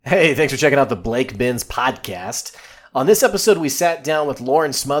Hey, thanks for checking out the Blake Benz podcast. On this episode, we sat down with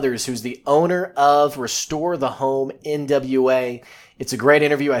Lauren Smothers, who's the owner of Restore the Home NWA. It's a great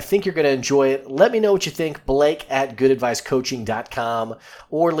interview. I think you're going to enjoy it. Let me know what you think, Blake at goodadvicecoaching.com,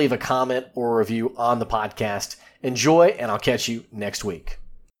 or leave a comment or review on the podcast. Enjoy, and I'll catch you next week.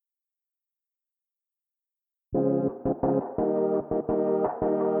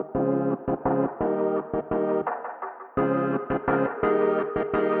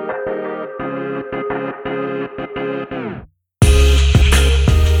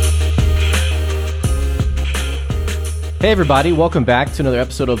 Hey everybody, welcome back to another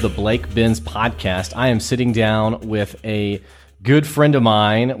episode of the Blake Benz podcast. I am sitting down with a good friend of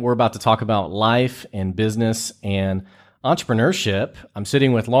mine. We're about to talk about life and business and entrepreneurship. I'm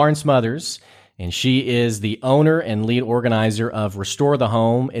sitting with Lauren Smothers, and she is the owner and lead organizer of Restore the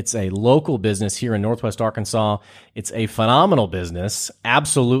Home. It's a local business here in Northwest Arkansas. It's a phenomenal business.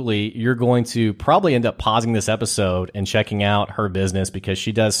 Absolutely, you're going to probably end up pausing this episode and checking out her business because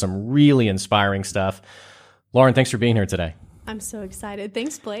she does some really inspiring stuff. Lauren, thanks for being here today. I'm so excited.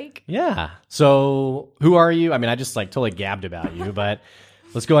 Thanks, Blake. Yeah. So who are you? I mean, I just totally gabbed about you, but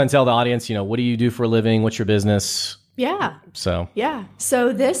let's go ahead and tell the audience, what do you do for a living? What's your business? Yeah. So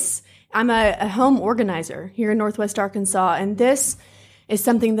I'm a home organizer here in Northwest Arkansas, and this is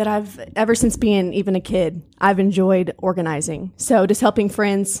something that I've, ever since being even a kid, I've enjoyed organizing. So just helping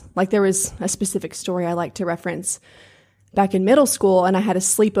friends, like there was a specific story I like to reference back in middle school, and I had a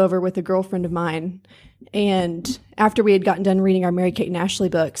sleepover with a girlfriend of mine. And after we had gotten done reading our Mary-Kate and Ashley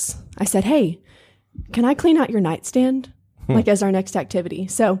books, I said, hey, can I clean out your nightstand? As our next activity.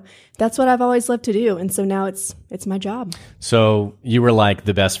 So that's what I've always loved to do. And so now it's my job. So you were like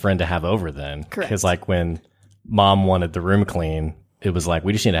the best friend to have over then. Correct. Because when mom wanted the room clean, it was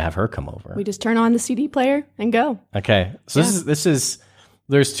we just need to have her come over. We just turn on the CD player and go. Okay. So this is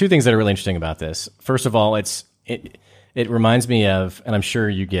there's two things that are really interesting about this. First of all, it reminds me of, and I'm sure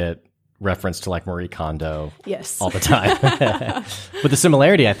you get reference to Marie Kondo all the time. But the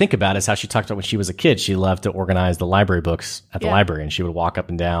similarity I think about is how she talked about when she was a kid. She loved to organize the library books at the library, and she would walk up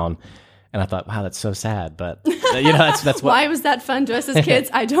and down. And I thought, wow, that's so sad. But that's what. Why was that fun to us as kids?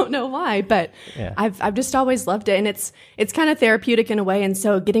 I don't know why, but I've just always loved it, and it's kind of therapeutic in a way. And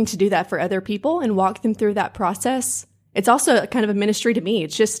so getting to do that for other people and walk them through that process, it's also kind of a ministry to me.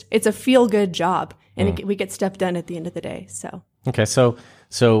 It's a feel good job, and we get stuff done at the end of the day. So okay, so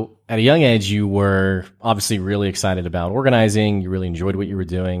at a young age, you were obviously really excited about organizing. You really enjoyed what you were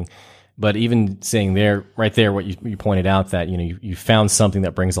doing. But even saying right there, what you pointed out that, you found something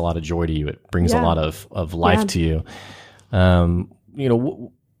that brings a lot of joy to you. It brings a lot of life to you.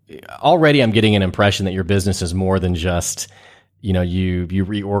 Already I'm getting an impression that your business is more than just, you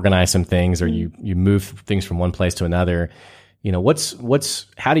reorganize some things or you move things from one place to another.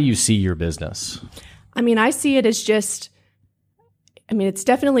 How do you see your business? I mean, I see it as it's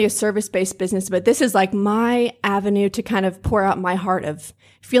definitely a service-based business, but this is my avenue to kind of pour out my heart of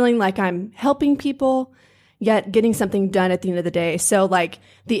feeling like I'm helping people, yet getting something done at the end of the day. So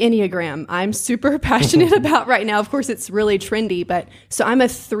the Enneagram, I'm super passionate about right now. Of course, it's really trendy, so I'm a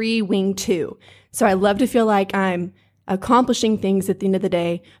 3-wing 2. So I love to feel like I'm accomplishing things at the end of the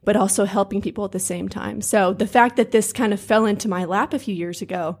day, but also helping people at the same time. So the fact that this kind of fell into my lap a few years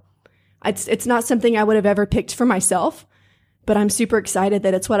ago, it's not something I would have ever picked for myself. But I'm super excited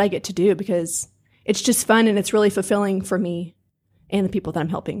that it's what I get to do because it's just fun and it's really fulfilling for me and the people that I'm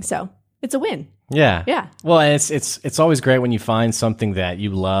helping. So it's a win. Yeah. Yeah. Well, it's always great when you find something that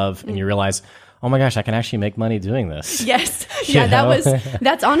you love and you realize, oh my gosh, I can actually make money doing this. Yes. Yeah.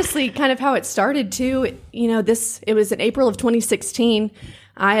 That's honestly kind of how it started too. It was in April of 2016.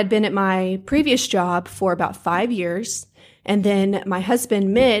 I had been at my previous job for about 5 years. And then my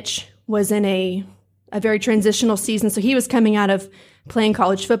husband, Mitch, was in a very transitional season. So he was coming out of playing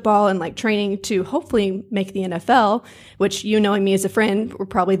college football and training to hopefully make the NFL, which knowing me as a friend, were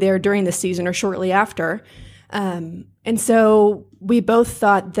probably there during the season or shortly after. And so we both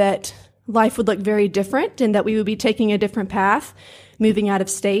thought that life would look very different and that we would be taking a different path, moving out of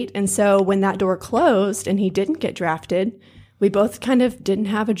state. And so when that door closed and he didn't get drafted, we both kind of didn't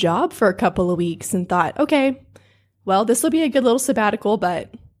have a job for a couple of weeks and thought, okay, well, this will be a good little sabbatical,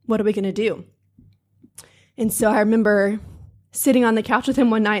 but what are we going to do? And so I remember sitting on the couch with him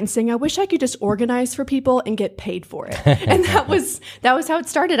one night and saying, I wish I could just organize for people and get paid for it. And that was how it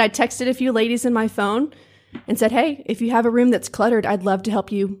started. I texted a few ladies in my phone and said, hey, if you have a room that's cluttered, I'd love to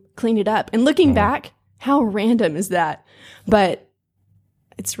help you clean it up. And looking back, how random is that? But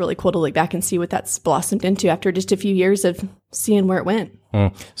it's really cool to look back and see what that's blossomed into after just a few years of seeing where it went.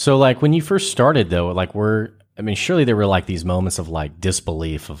 So when you first started though, I mean, surely there were like these moments of like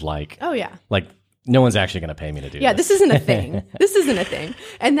disbelief of like, Oh yeah. like no one's actually going to pay me to do Yeah, this. this isn't a thing. This isn't a thing.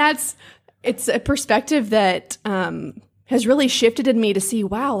 And it's a perspective that has really shifted in me to see,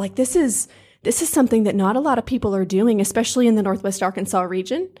 wow, like this is something that not a lot of people are doing, especially in the Northwest Arkansas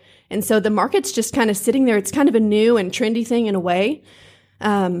region. And so the market's just kind of sitting there. It's kind of a new and trendy thing in a way.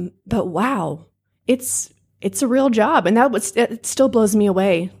 But wow, it's a real job. And it still blows me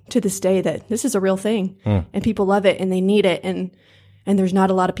away to this day that this is a real thing and people love it and they need it. And there's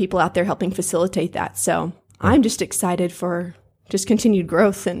not a lot of people out there helping facilitate that. So I'm just excited for just continued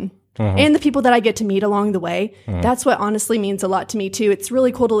growth and the people that I get to meet along the way. That's what honestly means a lot to me too. It's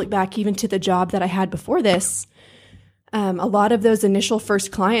really cool to look back even to the job that I had before this. A lot of those initial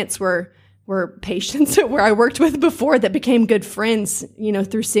first clients were patients where I worked with before that became good friends,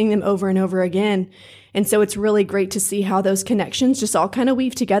 through seeing them over and over again. And so it's really great to see how those connections just all kind of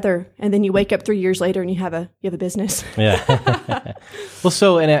weave together. And then you wake up 3 years later and you have a business. Yeah. Well,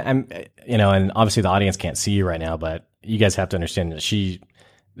 so, and I'm, and obviously the audience can't see you right now, but you guys have to understand that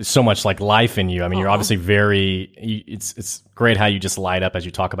there's so much like life in you. I mean, you're obviously it's great how you just light up as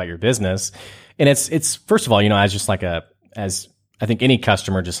you talk about your business. And it's first of all, as I think any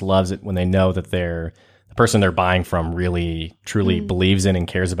customer just loves it when they know that the person they're buying from really, truly believes in and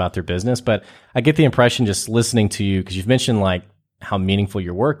cares about their business. But I get the impression just listening to you, because you've mentioned like how meaningful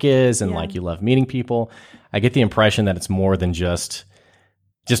your work is and like you love meeting people. I get the impression that it's more than just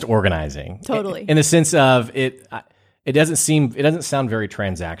organizing. Totally. In the sense of it doesn't sound very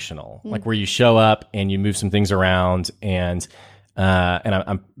transactional, like where you show up and you move some things around and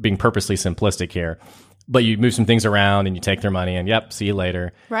I'm being purposely simplistic here, but you move some things around and you take their money and yep, see you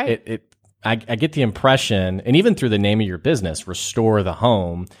later. Right. I get the impression, and even through the name of your business, Restore the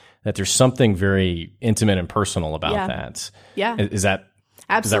Home, that there's something very intimate and personal about that. Yeah. Is that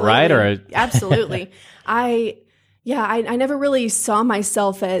right? Or Absolutely. I never really saw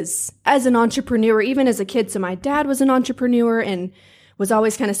myself as an entrepreneur, even as a kid. So my dad was an entrepreneur and was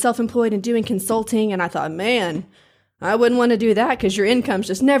always kind of self-employed and doing consulting. And I thought, man, I wouldn't want to do that because your income's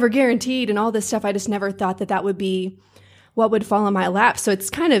just never guaranteed and all this stuff. I just never thought that would be what would fall in my lap. So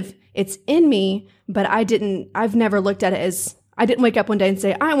it's in me, but I've never looked at it as, I didn't wake up one day and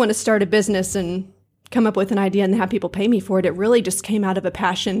say, I want to start a business and come up with an idea and have people pay me for it. It really just came out of a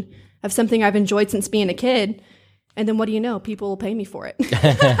passion of something I've enjoyed since being a kid. And then what do you know? People will pay me for it.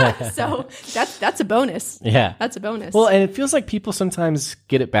 So that's a bonus. Yeah. That's a bonus. Well, and it feels like people sometimes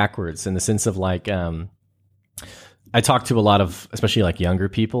get it backwards in the sense of like, I talk to a lot of, especially like younger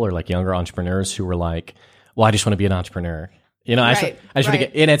people or like younger entrepreneurs who were like, well, I just want to be an entrepreneur. I just want to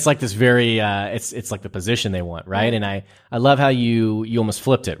get, and it's like this very, it's like the position they want. Right. And I love how you almost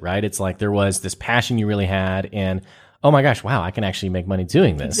flipped it, right? It's like there was this passion you really had and, oh my gosh, wow, I can actually make money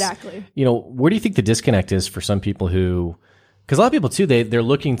doing this. Exactly. Where do you think the disconnect is for some people who, because a lot of people too, they're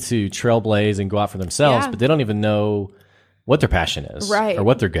looking to trailblaze and go out for themselves, but they don't even know what their passion is or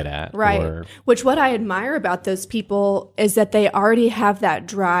what they're good at. Right. Which what I admire about those people is that they already have that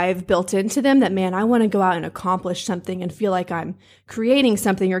drive built into them that, man, I want to go out and accomplish something and feel like I'm creating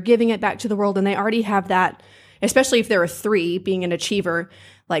something or giving it back to the world. And they already have that, especially if they're a 3, being an achiever,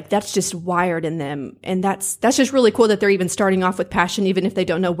 like that's just wired in them. And that's just really cool that they're even starting off with passion, even if they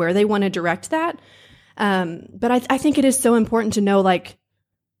don't know where they want to direct that. But I think it is so important to know, like,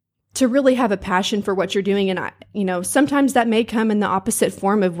 to really have a passion for what you're doing. And sometimes that may come in the opposite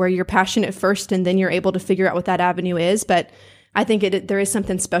form of where you're passionate first and then you're able to figure out what that avenue is. But I think there is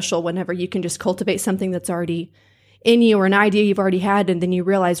something special whenever you can just cultivate something that's already in you or an idea you've already had. And then you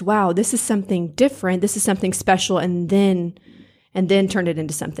realize, wow, this is something different. This is something special. And then turn it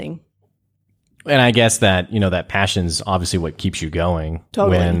into something. And I guess that, that passion's obviously what keeps you going.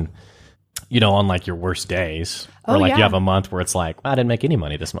 Totally. When, on like your worst days, or you have a month where it's like, I didn't make any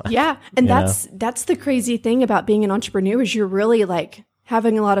money this month. Yeah. And that's the crazy thing about being an entrepreneur is you're really like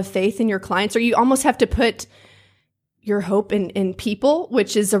having a lot of faith in your clients, or you almost have to put your hope in people,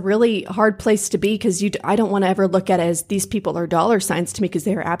 which is a really hard place to be because I don't want to ever look at it as these people are dollar signs to me because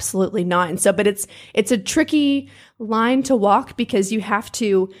they are absolutely not. And so, but it's a tricky line to walk because you have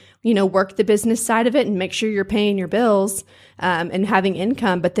to, work the business side of it and make sure you're paying your bills, and having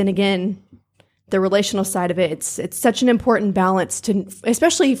income. But then again, the relational side of it, it's such an important balance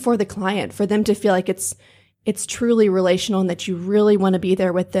especially for the client, for them to feel like it's truly relational and that you really want to be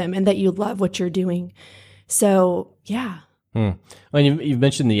there with them and that you love what you're doing. So, yeah. Well, you've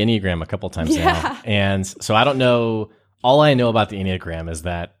mentioned the Enneagram a couple times now. And so I don't know. All I know about the Enneagram is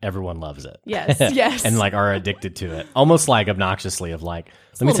that everyone loves it. Yes, yes. And like are addicted to it. Almost like obnoxiously of like,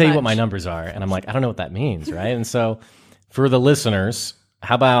 let me tell you what my numbers are. And I'm like, I don't know what that means, right? And so for the listeners,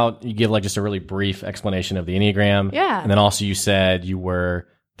 how about you give like just a really brief explanation of the Enneagram? Yeah. And then also you said you were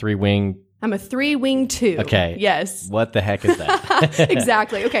 3-wing. I'm a 3-wing 2. Okay. Yes. What the heck is that?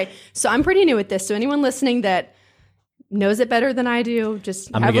 Exactly. Okay. So I'm pretty new at this. So anyone listening that knows it better than I do,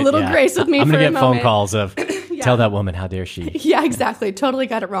 just have a little grace with me for a moment. I'm going to get phone calls of, tell that woman, how dare she? Yeah, exactly. Totally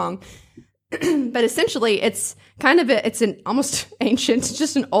got it wrong. But essentially, it's it's an almost ancient,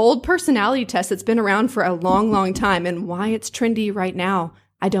 just an old personality test that's been around for a long, long time. And why it's trendy right now,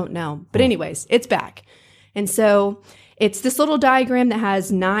 I don't know. But anyways, it's back. And so it's this little diagram that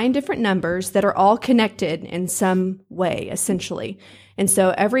has 9 different numbers that are all connected in some way, essentially. And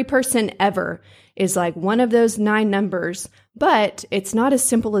so every person ever is like one of those 9 numbers, but it's not as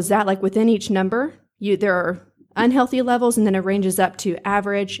simple as that. Like within each number, there are unhealthy levels, and then it ranges up to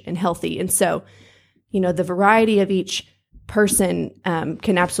average and healthy. And so, the variety of each person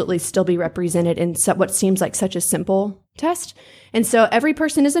can absolutely still be represented in what seems like such a simple test. And so every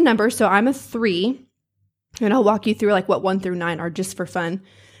person is a number. So I'm a 3. And I'll walk you through like what 1 through 9 are just for fun.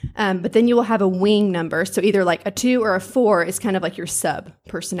 But then you will have a wing number. So either like a 2 or a 4 is kind of like your sub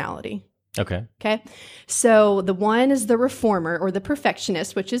personality. Okay. Okay. So the 1 is the reformer or the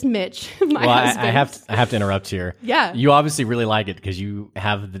perfectionist, which is Mitch, my husband. I have to interrupt here. Yeah. You obviously really like it because you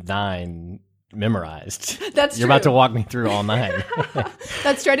have the 9 memorized. That's You're true. about to walk me through all 9.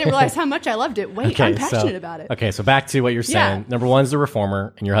 That's true. I didn't realize how much I loved it. Wait, Okay, I'm passionate about it. Okay, so back to what you're saying. Yeah. Number 1 is the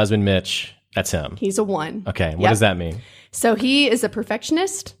reformer, and your husband, Mitch, that's him. He's a 1. Okay, what Yep. does that mean? So he is a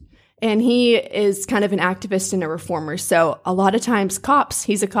perfectionist, and he is kind of an activist and a reformer. So a lot of times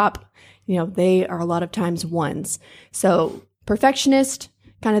he's a cop, they are a lot of times 1s. So perfectionist,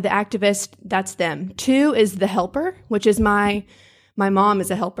 kind of the activist, that's them. 2 is the helper, which is my mom is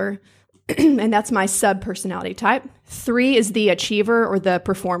a helper, and that's my sub-personality type. 3 is the achiever or the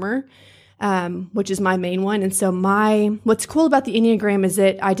performer, which is my main one. And so what's cool about the Enneagram is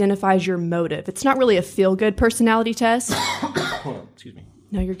it identifies your motive. It's not really a feel-good personality test. Excuse me.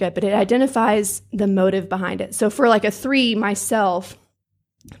 No, you're good. But it identifies the motive behind it. So for like a 3 myself,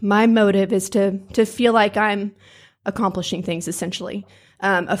 my motive is to feel like I'm accomplishing things, essentially.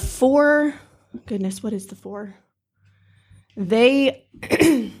 A 4, goodness, what is the 4?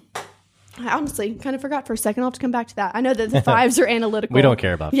 I honestly kind of forgot for a second. I'll have to come back to that. I know that the 5s are analytical. We don't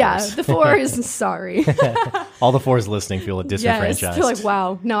care about 4s. Yeah, the 4 is sorry. All the 4s listening feel disenfranchised. Yes, I feel like,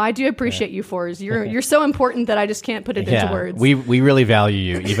 wow. No, I do appreciate you 4s. You're so important that I just can't put it into words. We really value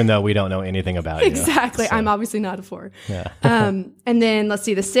you, even though we don't know anything about you. Exactly. So. I'm obviously not a 4. Yeah. And then let's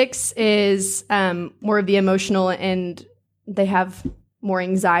see, the 6 is more of the emotional, and they have more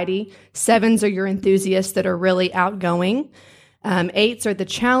anxiety. 7s are your enthusiasts that are really outgoing. 8s are the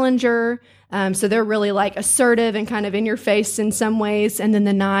challenger. So they're really like assertive and kind of in your face in some ways. And then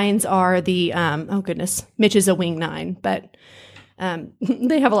the 9s are the, Mitch is a wing 9, but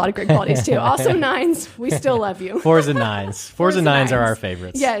they have a lot of great qualities too. Also 9s, we still love you. 4s and 9s. 4s and 9s are our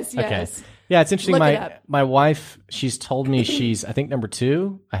favorites. Yes. Okay. Yeah, it's interesting. Look My wife, she's told me she's, I think, number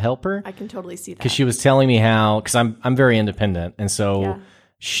 2, a helper. I can totally see that. Because she was telling me because I'm very independent. And so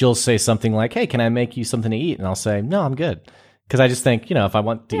she'll say something like, hey, can I make you something to eat? And I'll say, no, I'm good. Because I just think, if I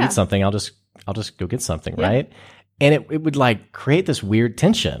want to eat something, I'll just go get something, right? And it would like create this weird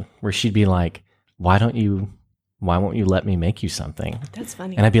tension where she'd be like, why won't you let me make you something? That's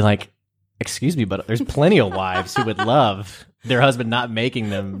funny. And I'd be like, excuse me, but there's plenty of wives who would love their husband not making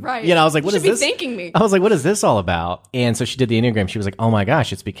them. Right. I was like, what is this? Thanking me. I was like, what is this all about? And so she did the Enneagram. She was like, oh my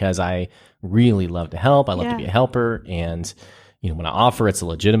gosh, it's because I really love to help. I love to be a helper. And, when I offer, it's a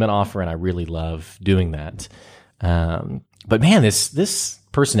legitimate offer. And I really love doing that. But man, this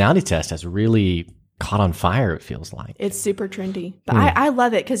personality test has really caught on fire, it feels like. It's super trendy. But I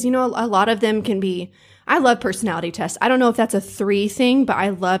love it because, a lot of them can be, I love personality tests. I don't know if that's a 3 thing, but I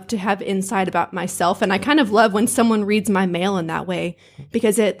love to have insight about myself. And I kind of love when someone reads my mail in that way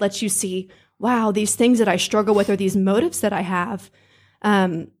because it lets you see, wow, these things that I struggle with or these motives that I have.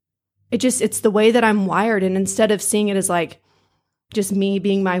 It's the way that I'm wired. And instead of seeing it as like, just me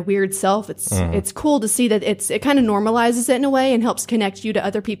being my weird self, it's cool to see that it kind of normalizes it in a way and helps connect you to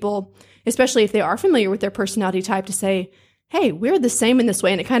other people, especially if they are familiar with their personality type, to say, hey, we're the same in this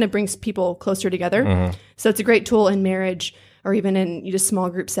way. And it kind of brings people closer together. Mm-hmm. So it's a great tool in marriage or even in just small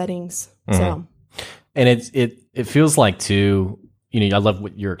group settings. Mm-hmm. So, and it feels like too, I love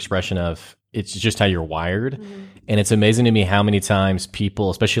what your expression of it's just how you're wired. Mm-hmm. And it's amazing to me how many times people,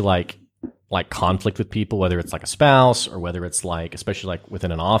 especially like conflict with people, whether it's like a spouse or whether it's like, especially like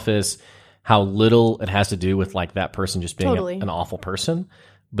within an office, how little it has to do with like that person just being an awful person,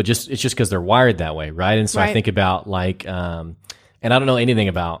 but it's just because they're wired that way. Right. And so I think about like, and I don't know anything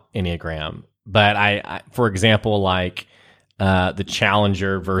about Enneagram, but I for example, like, the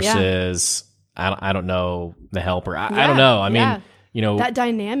challenger versus I don't know, the helper. I don't know. I mean, you know, that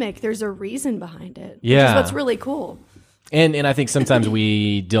dynamic. There's a reason behind it. Yeah, which is what's really cool. And I think sometimes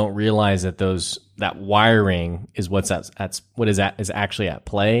we don't realize that that wiring is what is actually at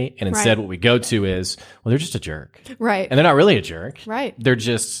play, and instead what we go to is, well, they're just a jerk, right? And they're not really a jerk, right? They're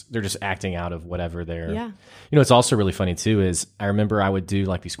just acting out of whatever they're. Yeah. You know, it's also really funny too. Is I remember I would do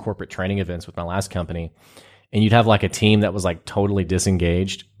like these corporate training events with my last company, and you'd have like a team that was like totally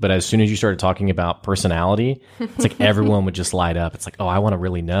disengaged, but as soon as you started talking about personality, it's like everyone would just light up. It's like, oh, I want to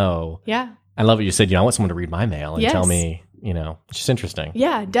really know. Yeah. I love what you said. You know, I want someone to read my mail and Yes. tell me, you know, it's just interesting.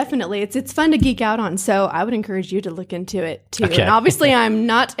 Yeah, definitely. It's fun to geek out on. So I would encourage you to look into it too. Okay. And obviously I'm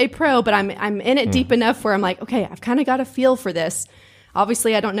not a pro, but I'm in it deep enough where I'm like, okay, I've kind of got a feel for this.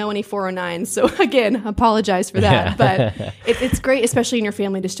 Obviously, I don't know any 409s. So again, apologize for that. But it's great, especially in your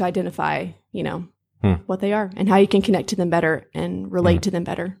family, just to identify, you know, what they are and how you can connect to them better and relate to them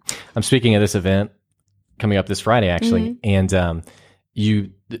better. I'm speaking at this event coming up this Friday, actually. And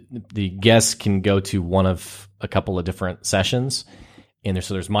the guests can go to one of a couple of different sessions. And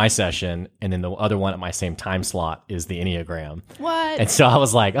there's my session, and then the other one at my same time slot is the Enneagram. What? And so I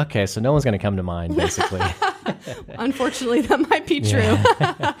was like, okay, so no one's going to come to mind, basically. Unfortunately, that might be true.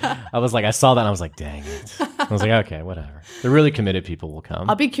 I was like, I saw that, and I was like, dang it. I was like, okay, whatever. The really committed people will come.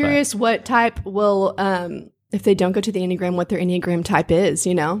 I'll be curious what type will, if they don't go to the Enneagram, what their Enneagram type is,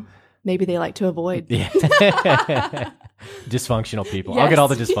 you know? Maybe they like to avoid. Yeah. Dysfunctional people. Yes. I'll get all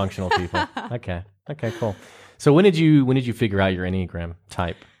the dysfunctional people. Okay, cool. So when did you figure out your Enneagram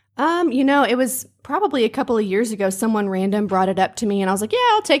type? You know, it was probably a couple of years ago. Someone random brought it up to me, and I was like, "Yeah,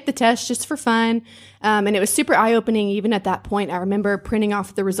 I'll take the test just for fun." And it was super eye opening. Even at that point, I remember printing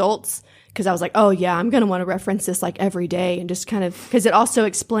off the results because I was like, "Oh yeah, I'm going to want to reference this like every day," and just kind of because it also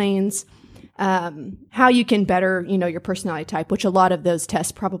explains how you can better, you know, your personality type, which a lot of those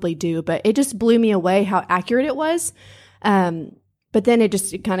tests probably do. But it just blew me away how accurate it was. But then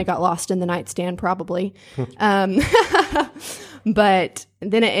it kind of got lost in the nightstand, probably. But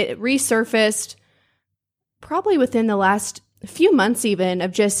then it resurfaced probably within the last few months, even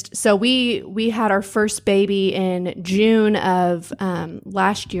of just, so we had our first baby in June of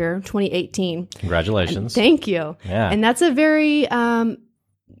last year, 2018. Congratulations. And thank you. Yeah. And that's a very,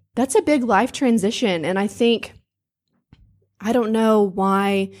 that's a big life transition. And I think, I don't know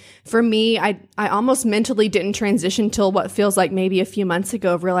why. For me, I almost mentally didn't transition till what feels like maybe a few months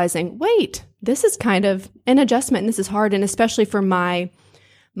ago of realizing, wait, this is kind of an adjustment and this is hard. And especially for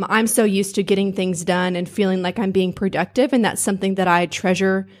I'm so used to getting things done and feeling like I'm being productive. And that's something that I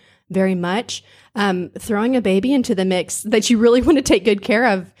treasure very much. Throwing a baby into the mix that you really want to take good care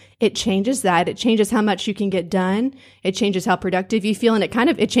of, it changes that. It changes how much you can get done. It changes how productive you feel. And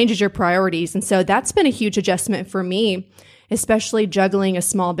it changes your priorities. And so that's been a huge adjustment for me, especially juggling a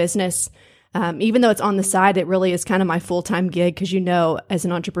small business. Even though it's on the side, it really is kind of my full-time gig because, you know, as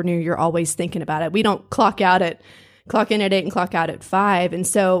an entrepreneur, you're always thinking about it. We don't clock in at 8 and clock out at 5. And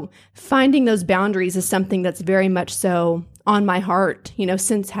so finding those boundaries is something that's very much so on my heart, you know,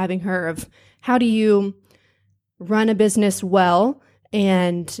 since having her, of how do you run a business well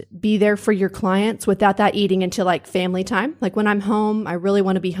and be there for your clients without that eating into like family time. Like when I'm home, I really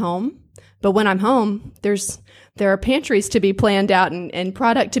want to be home. But when I'm home, there are pantries to be planned out and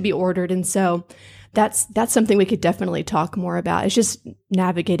product to be ordered. And so that's something we could definitely talk more about. It's just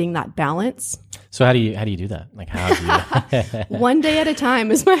navigating that balance. So how do you do that? Like how do you One day at a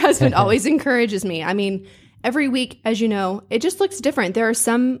time, as my husband always encourages me. I mean, every week, as you know, it just looks different. There are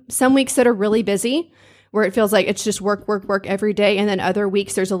some weeks that are really busy where it feels like it's just work every day. And then other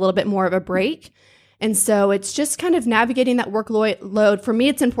weeks there's a little bit more of a break. And so it's just kind of navigating that workload. For me,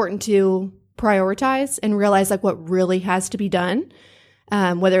 it's important to prioritize and realize like what really has to be done,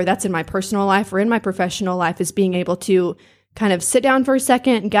 whether that's in my personal life or in my professional life, is being able to kind of sit down for a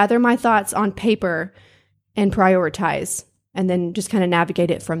second, gather my thoughts on paper and prioritize, and then just kind of navigate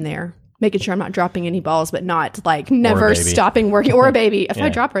it from there. Making sure I'm not dropping any balls, but not like never stopping working, or a baby. If I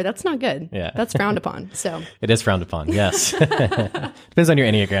drop her, that's not good. Yeah. That's frowned upon. So it is frowned upon. Yes. Depends on your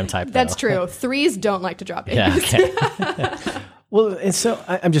Enneagram type. That's true. 3s don't like to drop babies. Yeah. Okay. Well, and so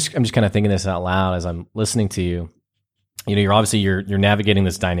I'm just kind of thinking this out loud as I'm listening to you. You know, you're navigating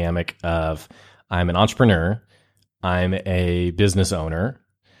this dynamic of, I'm an entrepreneur, I'm a business owner,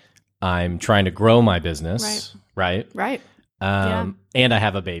 I'm trying to grow my business, right? Right. And I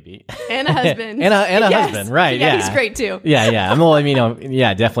have a baby and a husband and a husband, right? Yeah, he's great too. Yeah. Well, I mean,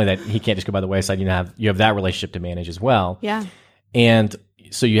 definitely that he can't just go by the wayside. You have that relationship to manage as well. Yeah. And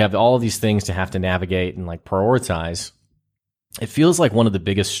so you have all of these things to have to navigate and like prioritize. It feels like one of the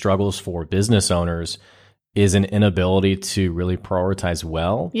biggest struggles for business owners is an inability to really prioritize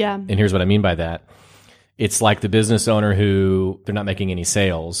well. Yeah. And here's what I mean by that. It's like the business owner who they're not making any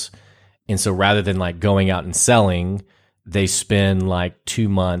sales. And so rather than like going out and selling, they spend like 2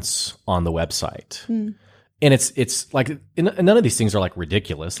 months on the website. And it's like, none of these things are like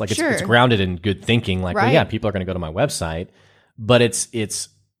ridiculous. Like it's grounded in good thinking. Like, well, yeah, people are going to go to my website, but it's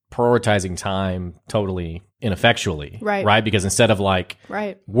prioritizing time totally ineffectually, right? Because instead of like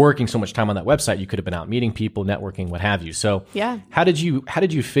working so much time on that website, you could have been out meeting people, networking, what have you. So how did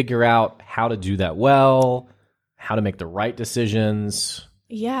you figure out how to do that well, how to make the right decisions?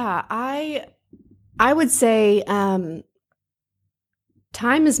 Yeah, I would say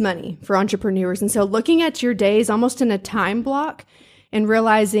time is money for entrepreneurs. And so looking at your days almost in a time block and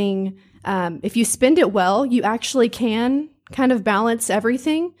realizing if you spend it well, you actually can kind of balance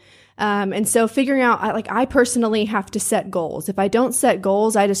everything. And so figuring out, I personally have to set goals. If I don't set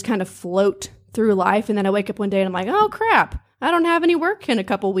goals, I just kind of float through life. And then I wake up one day and I'm like, oh crap, I don't have any work in a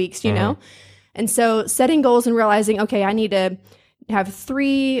couple weeks, you know? And so setting goals and realizing, okay, I need to have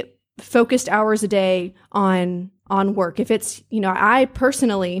 3 focused hours a day on work. If it's, I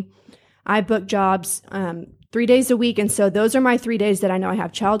book jobs 3 days a week. And so those are my 3 days that I know I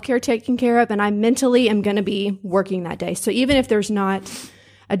have childcare taken care of, and I mentally am going to be working that day. So even if there's not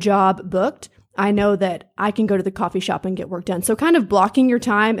a job booked, I know that I can go to the coffee shop and get work done. So kind of blocking your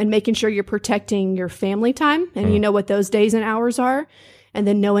time and making sure you're protecting your family time, and you know what those days and hours are, and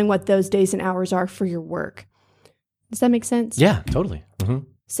then knowing what those days and hours are for your work. Does that make sense? Yeah, totally.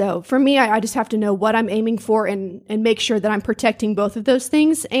 So for me, I just have to know what I'm aiming for and make sure that I'm protecting both of those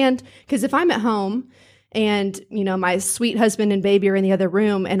things. And because if I'm at home and, my sweet husband and baby are in the other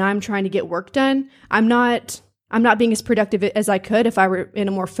room and I'm trying to get work done, I'm not being as productive as I could if I were in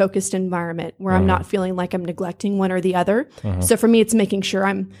a more focused environment where I'm not feeling like I'm neglecting one or the other. So for me, it's making sure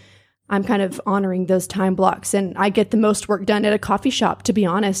I'm kind of honoring those time blocks, and I get the most work done at a coffee shop, to be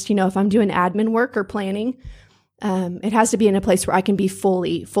honest. If I'm doing admin work or planning, it has to be in a place where I can be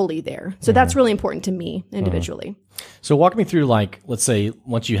fully there. So that's really important to me individually. So walk me through, like, let's say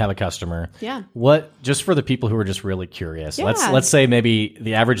once you have a customer, what, just for the people who are just really curious, let's say maybe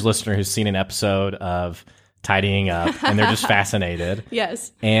the average listener who's seen an episode of Tidying Up and they're just fascinated.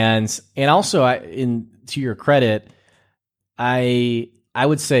 Yes. And also, to your credit, I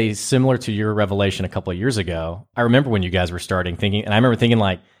would say similar to your revelation a couple of years ago, I remember when you guys were starting thinking, and I remember thinking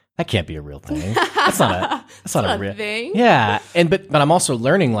like, that can't be a real thing. That's not a real thing. Yeah. But I'm also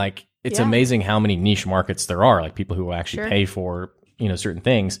learning, like, it's amazing how many niche markets there are, like people who will actually pay for, certain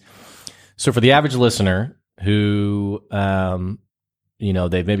things. So for the average listener who,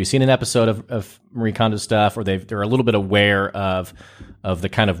 they've maybe seen an episode of Marie Kondo stuff, or they're a little bit aware of the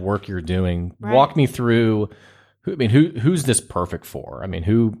kind of work you're doing. Right. Walk me through, who's this perfect for?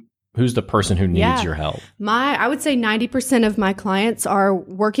 Who's the person who needs your help? I would say 90% of my clients are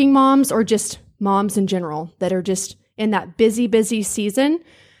working moms or just moms in general that are just in that busy season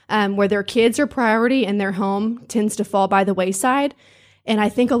where their kids are priority and their home tends to fall by the wayside. And I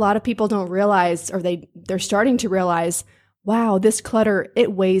think a lot of people don't realize, or they're starting to realize, wow, this clutter,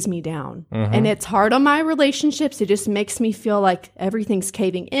 it weighs me down. And it's hard on my relationships. It just makes me feel like everything's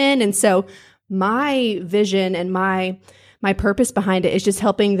caving in. And so my vision and my purpose behind it is just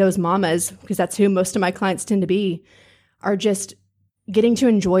helping those mamas, because that's who most of my clients tend to be, are just getting to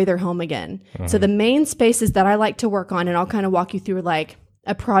enjoy their home again. So the main spaces that I like to work on, and I'll kind of walk you through like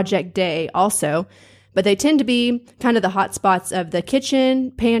a project day also, but they tend to be kind of the hot spots of the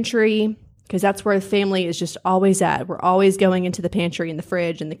kitchen, pantry, because that's where the family is just always at. We're always going into the pantry and the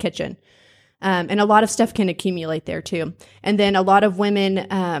fridge and the kitchen. And a lot of stuff can accumulate there too. And then a lot of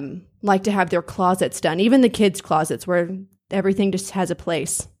women like to have their closets done, even the kids' closets where everything just has a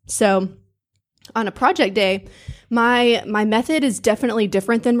place. So on a project day, my method is definitely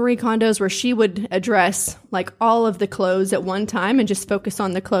different than Marie Kondo's, where she would address like all of the clothes at one time and just focus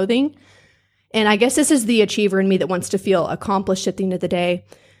on the clothing. And I guess this is the achiever in me that wants to feel accomplished at the end of the day.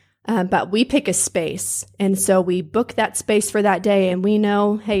 But we pick a space. And so we book that space for that day. And we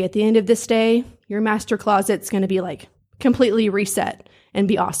know, hey, at the end of this day, your master closet's going to be like completely reset and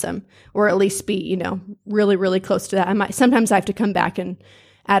be awesome, or at least be, really, really close to that. Sometimes I have to come back and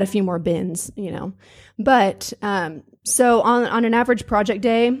add a few more bins, But so on an average project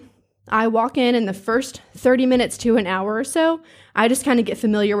day, I walk in the first 30 minutes to an hour or so, I just kind of get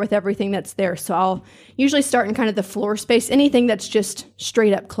familiar with everything that's there. So I'll usually start in kind of the floor space, anything that's just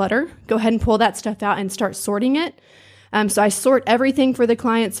straight up clutter. Go ahead and pull that stuff out and start sorting it. So I sort everything for the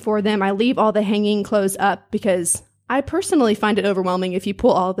clients for them. I leave all the hanging clothes up because I personally find it overwhelming if you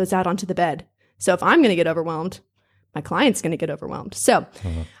pull all of those out onto the bed. So if I'm going to get overwhelmed, my client's going to get overwhelmed. So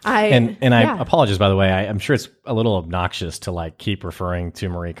I apologize, by the way. I'm sure it's a little obnoxious to like keep referring to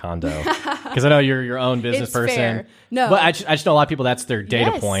Marie Kondo because I know you're your own business it's person. Fair. No, but I just know a lot of people, that's their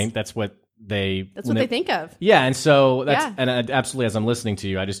data point. That's what they think of. Yeah. And so and absolutely, as I'm listening to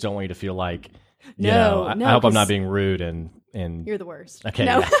you, I just don't want you to feel like, I hope I'm not being rude and you're the worst. Okay.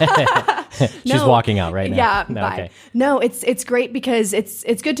 No. She's walking out right now. Yeah. Bye. Okay. No, it's great because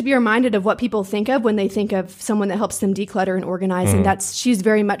it's good to be reminded of what people think of when they think of someone that helps them declutter and organize. And she's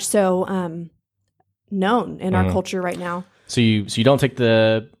very much so known in our culture right now. So you don't take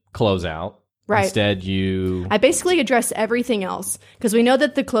the clothes out. Right. Instead, I basically address everything else because we know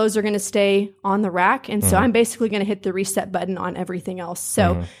that the clothes are going to stay on the rack. And so I'm basically going to hit the reset button on everything else.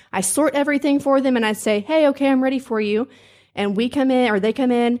 So I sort everything for them and I say, hey, okay, I'm ready for you. And we come in or they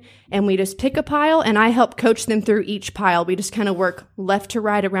come in and we just pick a pile and I help coach them through each pile. We just kind of work left to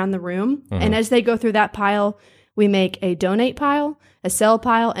right around the room. And as they go through that pile, we make a donate pile, a sell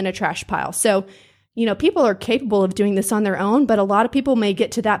pile, and a trash pile. So, people are capable of doing this on their own, but a lot of people may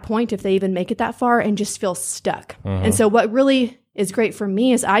get to that point if they even make it that far and just feel stuck. And so what really is great for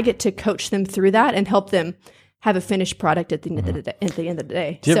me is I get to coach them through that and help them have a finished product at the end of the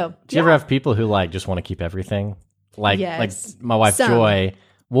day. Do you ever have people who like just want to keep everything? Like my wife Joy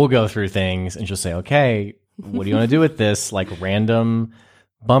will go through things and she'll say, okay, what do you want to do with this like random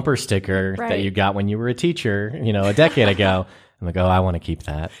bumper sticker that you got when you were a teacher, a decade ago? I'm like, oh, I want to keep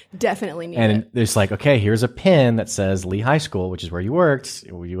that. Definitely need and it. There's like, okay, here's a pin that says Lee High School, which is where you worked.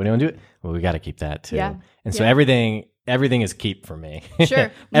 What do you want to do it? Well, we got to keep that too. Yeah. And so everything is keep for me.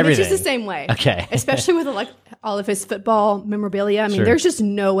 Sure. Everything. Mitch is the same way. Okay. Especially with all of his football memorabilia. I mean, there's just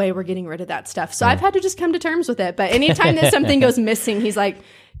no way we're getting rid of that stuff. So I've had to just come to terms with it. But anytime that something goes missing, he's like,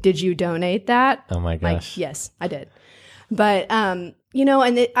 did you donate that? Oh my gosh. Like, yes, I did. But,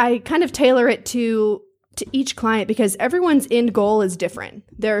 I kind of tailor it to each client because everyone's end goal is different.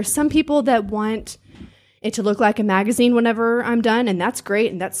 There are some people that want it to look like a magazine whenever I'm done, and that's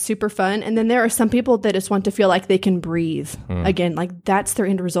great, and that's super fun. And then there are some people that just want to feel like they can breathe. Again, like that's their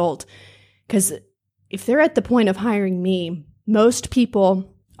end result. Because if they're at the point of hiring me, most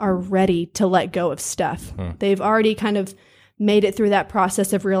people are ready to let go of stuff. They've already kind of made it through that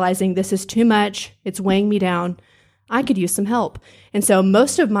process of realizing this is too much, it's weighing me down. I could use some help. And so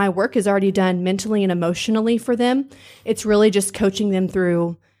most of my work is already done mentally and emotionally for them. It's really just coaching them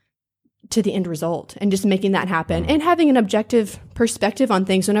through to the end result and just making that happen and having an objective perspective on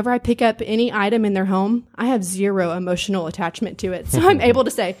things. Whenever I pick up any item in their home, I have zero emotional attachment to it. So I'm able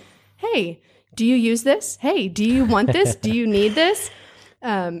to say, hey, do you use this? Hey, do you want this? Do you need this?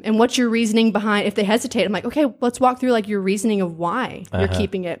 And what's your reasoning behind, if they hesitate, I'm like, okay, let's walk through like your reasoning of why you're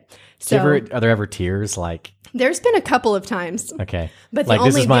keeping it. So are there ever tears? Like, there's been a couple of times. Okay. But the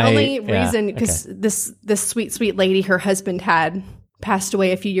only reason, because this sweet, sweet lady, her husband had passed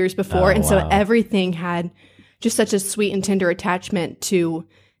away a few years before. And so everything had just such a sweet and tender attachment to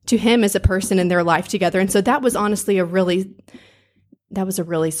him as a person in their life together. And so that was honestly a really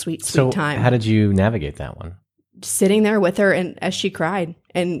sweet time. How did you navigate that one? Sitting there with her and as she cried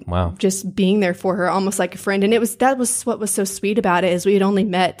and just being there for her almost like a friend. And that was what was so sweet about it is we had only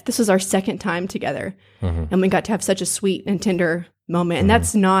met, this was our second time together and we got to have such a sweet and tender moment. And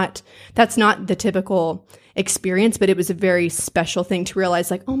that's not the typical experience, but it was a very special thing to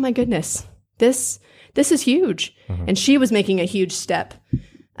realize like, oh my goodness, this is huge. And she was making a huge step.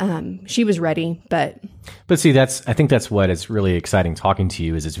 She was ready, but see, I think that's what is really exciting talking to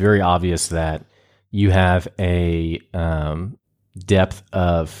you is it's very obvious that you have a depth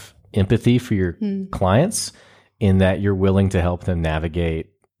of empathy for your clients in that you're willing to help them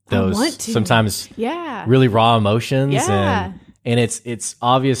navigate those sometimes really raw emotions. And it's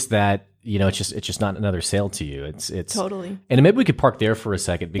obvious that, it's just not another sale to you. It's totally. And maybe we could park there for a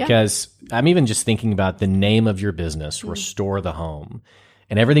second because I'm even just thinking about the name of your business, Restore the Home,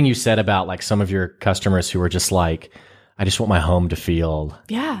 and everything you said about like some of your customers who are just like, I just want my home to feel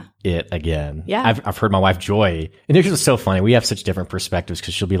it again. Yeah. I've heard my wife Joy, and it's just so funny. We have such different perspectives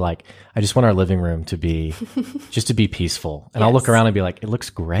because she'll be like, I just want our living room to be just to be peaceful. And I'll look around and be like, it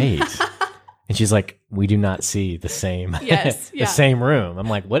looks great. And she's like, we do not see the same the same room. I'm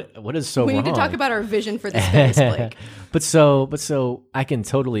like, what is so wrong? We need to talk about our vision for this space, Blake. But so I can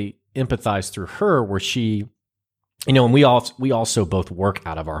totally empathize through her where she, and we also both work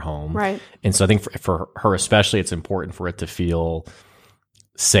out of our home. Right. And so I think for her especially, it's important for it to feel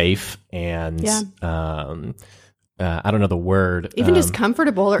safe and I don't know the word. Even just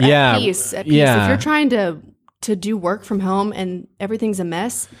comfortable or at peace. At peace. If you're trying to do work from home and everything's a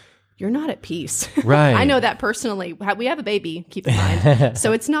mess, you're not at peace. Right. I know that personally. We have a baby, keep in mind.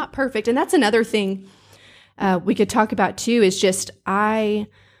 So it's not perfect. And that's another thing. we could talk about too is just I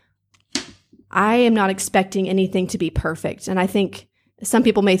am not expecting anything to be perfect. And I think some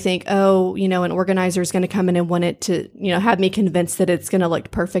people may think, oh, an organizer is going to come in and want it to, have me convinced that it's going to look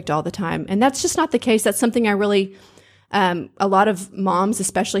perfect all the time. And that's just not the case. That's something I really, a lot of moms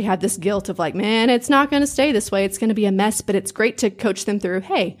especially have this guilt of like, man, it's not going to stay this way. It's going to be a mess. But it's great to coach them through,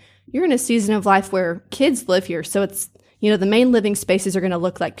 hey, you're in a season of life where kids live here. So it's, the main living spaces are going to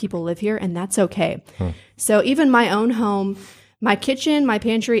look like people live here, and that's okay. So even my own home, my kitchen, my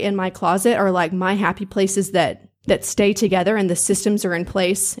pantry, and my closet are like my happy places that stay together, and the systems are in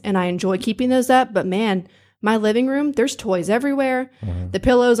place, and I enjoy keeping those up. But man, my living room, there's toys everywhere. The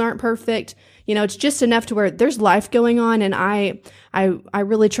pillows aren't perfect. It's just enough to where there's life going on. And I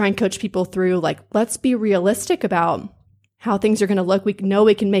really try and coach people through like, let's be realistic about how things are going to look. We know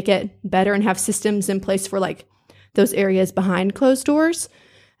we can make it better and have systems in place for like those areas behind closed doors.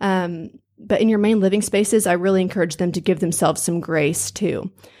 But in your main living spaces, I really encourage them to give themselves some grace too.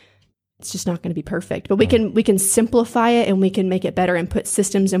 It's just not going to be perfect, but we can simplify it, and we can make it better and put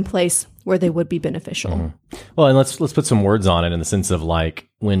systems in place where they would be beneficial. Well, and let's put some words on it in the sense of like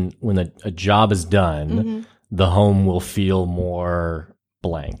when a job is done, the home will feel more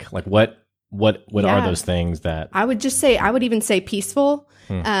blank. Like what are those things that I would even say peaceful.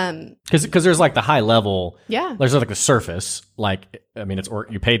 Because there's like the high level. Yeah. There's like the surface. Like, I mean,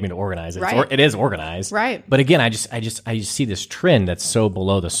 you paid me to organize it. Right. It is organized. Right. But again, I just see this trend that's so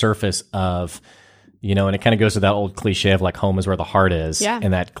below the surface of, and it kind of goes to that old cliche of like home is where the heart is. Yeah.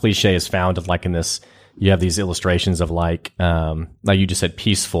 And that cliche is found like in this, you have these illustrations of like you just said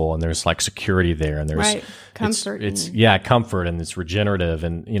peaceful, and there's like security there, and there's right. Comfort. It's comfort, and it's regenerative.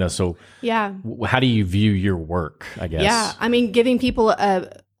 And, so how do you view your work, I guess? Yeah. I mean, giving people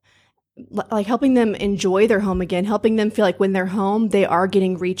like helping them enjoy their home again, helping them feel like when they're home, they are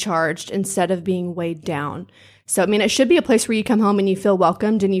getting recharged instead of being weighed down. So, I mean, it should be a place where you come home and you feel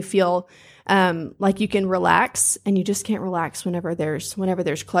welcomed and you feel like you can relax, and you just can't relax whenever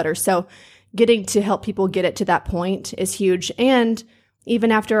there's clutter. So getting to help people get it to that point is huge. And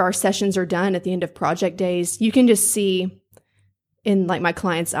even after our sessions are done at the end of project days, you can just see in like my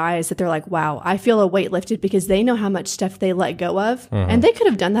clients' eyes that they're like, wow, I feel a weight lifted, because they know how much stuff they let go of. And they could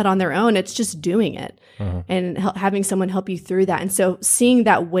have done that on their own. It's just doing it and having someone help you through that. And so seeing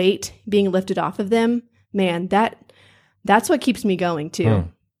that weight being lifted off of them, man, that's what keeps me going too.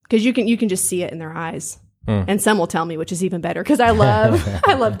 Because you can just see it in their eyes. And some will tell me, which is even better, because I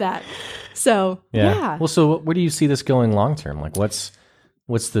love that. So yeah. Well, so where do you see this going long term? Like what's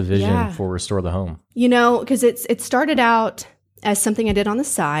the vision for Restore the Home? Because it started out as something I did on the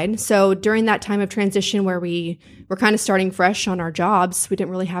side. So during that time of transition where we were kind of starting fresh on our jobs, we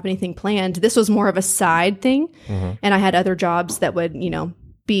didn't really have anything planned. This was more of a side thing. And I had other jobs that would,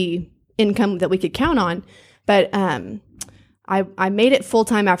 be income that we could count on. But I made it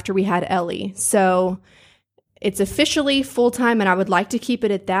full-time after we had Ellie. So it's officially full-time, and I would like to keep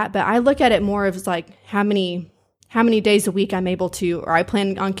it at that. But I look at it more as like how many days a week I'm able to, or I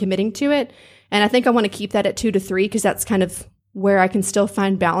plan on committing to it. And I think I want to keep that at 2 to 3, because that's kind of where I can still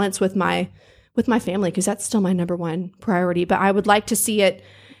find balance with my family, because that's still my number one priority. But I would like to see it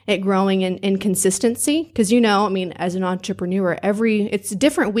growing in consistency, because, as an entrepreneur, it's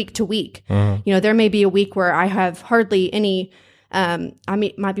different week to week. There may be a week where I have hardly any,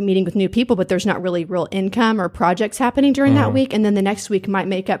 might be meeting with new people, but there's not really real income or projects happening during that week. And then the next week might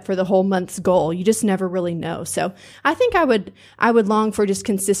make up for the whole month's goal. You just never really know. So I think I would long for just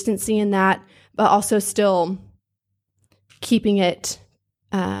consistency in that, but also still keeping it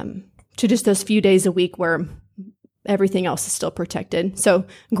to just those few days a week where everything else is still protected. So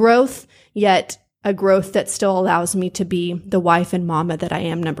growth, yet a growth that still allows me to be the wife and mama that I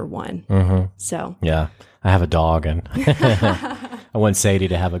am, number one. So yeah, I have a dog, and I want Sadie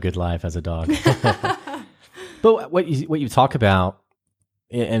to have a good life as a dog. But what you talk about,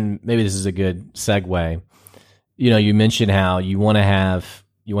 and maybe this is a good segue. You mentioned how you want to have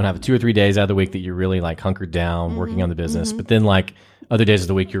 2 or 3 days out of the week that you're really like hunkered down working on the business, but then like other days of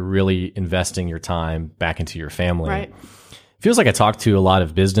the week you're really investing your time back into your family. Right. Feels like I talk to a lot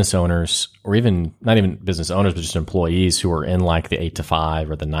of business owners, or even not even business owners, but just employees who are in like the 8 to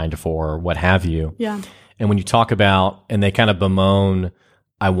 5 or the 9 to 4 or what have you. Yeah. And when you talk about, and they kind of bemoan,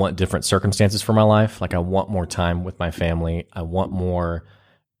 I want different circumstances for my life. Like I want more time with my family.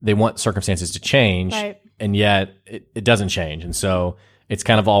 They want circumstances to change, right. And yet it doesn't change. And so it's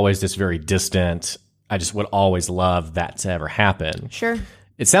kind of always this very distant, I just would always love that to ever happen. Sure.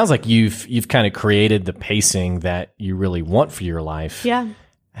 It sounds like you've kind of created the pacing that you really want for your life. Yeah.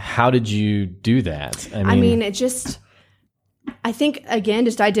 How did you do that? I mean, it just, I think, again,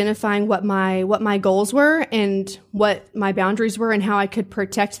 just identifying what my goals were and what my boundaries were and how I could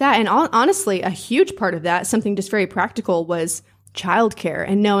protect that. And honestly, a huge part of that, something just very practical, was childcare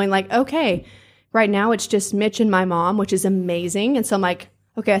and knowing like, okay, right now it's just Mitch and my mom, which is amazing. And so I'm like,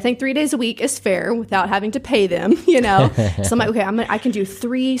 okay, I think 3 days a week is fair without having to pay them, you know? So I'm like, okay, I can do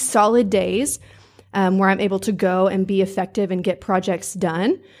 3 solid days where I'm able to go and be effective and get projects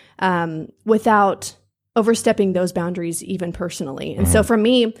done without overstepping those boundaries even personally. And so for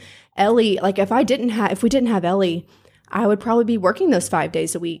me, Ellie, like if we didn't have Ellie, I would probably be working those 5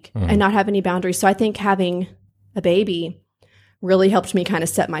 days a week and not have any boundaries. So I think having a baby really helped me kind of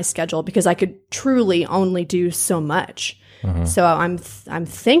set my schedule because I could truly only do so much. So I'm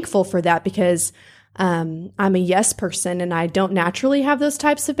thankful for that because I'm a yes person and I don't naturally have those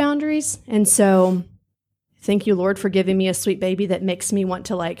types of boundaries. And so thank you, Lord, for giving me a sweet baby that makes me want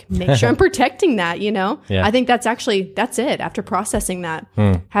to like make sure I'm protecting that, you know? Yeah. I think that's it. After processing that,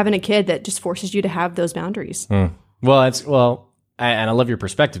 having a kid that just forces you to have those boundaries. Well, and I love your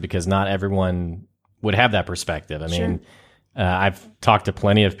perspective because not everyone would have that perspective. I mean, I've talked to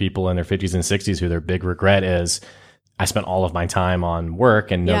plenty of people in their 50s and 60s who their big regret is I spent all of my time on work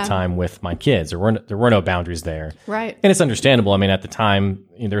and no time with my kids. There were no boundaries there. Right. And it's understandable. I mean, at the time,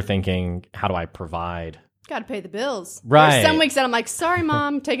 they're thinking, how do I provide? Got to pay the bills. Right. There's some weeks that I'm like, sorry,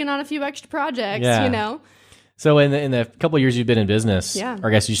 Mom, taking on a few extra projects, you know? So in the couple of years you've been in business, or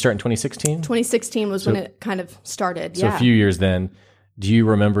I guess you start in 2016? 2016 was when it kind of started, So a few years then. Do you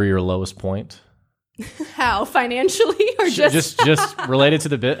remember your lowest point? How? Financially or just related to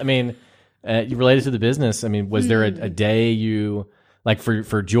the bit? I mean, you related to the business. I mean, was there a day you, like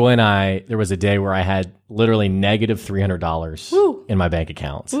for Joy and I, there was a day where I had literally negative $300 in my bank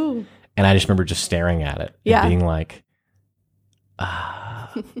account. Ooh. And I just remember just staring at it and being like, I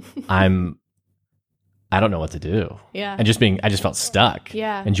don't know what to do. Yeah. And I just felt stuck.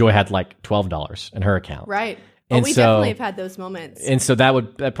 Yeah. And Joy had like $12 in her account. Right. And we definitely have had those moments. And so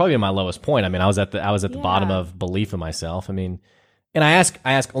that'd probably be my lowest point. I mean, I was at the bottom of belief in myself. I mean, and I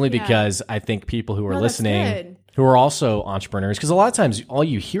ask only because I think people who are listening, who are also entrepreneurs, because a lot of times all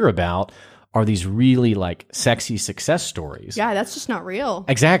you hear about are these really like sexy success stories. Yeah, that's just not real.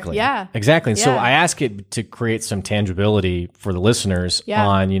 Exactly. Yeah. Exactly. And so I ask it to create some tangibility for the listeners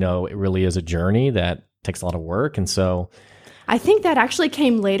on, it really is a journey that takes a lot of work. And so I think that actually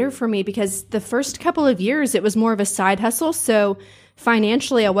came later for me because the first couple of years it was more of a side hustle. So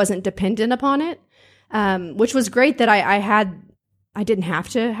financially I wasn't dependent upon it, which was great that I didn't have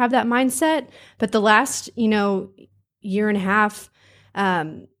to have that mindset. But the last, year and a half,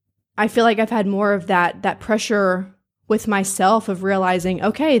 I feel like I've had more of that pressure with myself of realizing,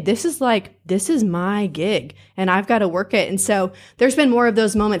 okay, this is my gig and I've got to work it. And so there's been more of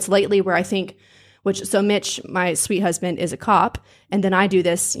those moments lately where I think, so Mitch, my sweet husband, is a cop. And then I do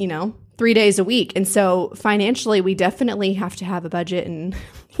this, 3 days a week. And so financially, we definitely have to have a budget and,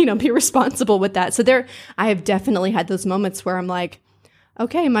 be responsible with that. So I have definitely had those moments where I'm like,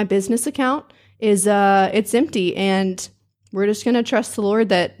 okay, my business account is, it's empty and we're just going to trust the Lord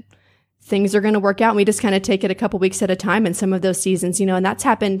that things are going to work out. And we just kind of take it a couple weeks at a time in some of those seasons, and that's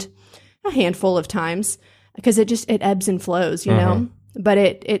happened a handful of times because it ebbs and flows, you know? But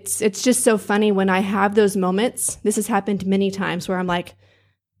it's just so funny when I have those moments. This has happened many times where I'm like,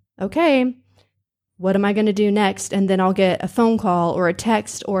 okay, what am I going to do next? And then I'll get a phone call or a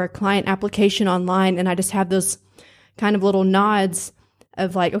text or a client application online. And I just have those kind of little nods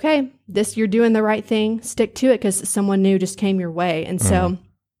of like, okay, you're doing the right thing. Stick to it because someone new just came your way. And so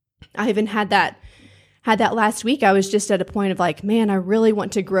I even had that last week. I was just at a point of like, man, I really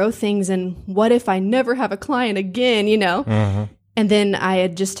want to grow things. And what if I never have a client again, And then I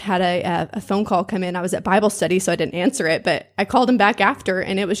had just had a phone call come in. I was at Bible study, so I didn't answer it, but I called him back after,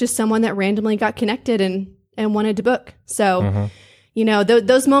 and it was just someone that randomly got connected and wanted to book. So,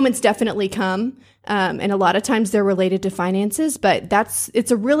 those moments definitely come, and a lot of times they're related to finances, but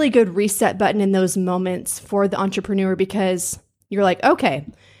it's a really good reset button in those moments for the entrepreneur because you're like, okay,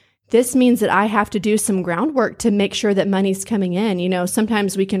 this means that I have to do some groundwork to make sure that money's coming in.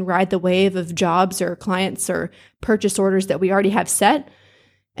 Sometimes we can ride the wave of jobs or clients or purchase orders that we already have set.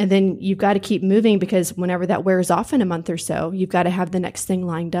 And then you've got to keep moving because whenever that wears off in a month or so, you've got to have the next thing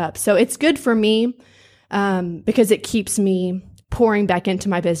lined up. So it's good for me because it keeps me pouring back into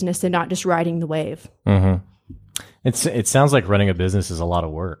my business and not just riding the wave. It sounds like running a business is a lot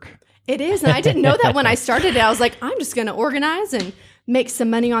of work. It is. And I didn't know that when I started it. I was like, I'm just going to organize and make some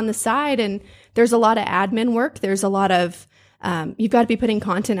money on the side. And there's a lot of admin work. There's a lot of you've got to be putting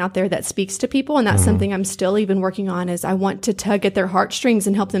content out there that speaks to people. And that's something I'm still even working on, is I want to tug at their heartstrings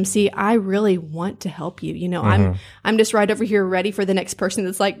and help them see, I really want to help you. You know, I'm just right over here ready for the next person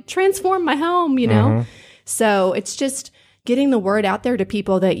that's like, transform my home, you know? So it's just getting the word out there to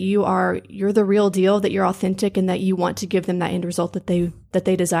people that you're the real deal, that you're authentic, and that you want to give them that end result that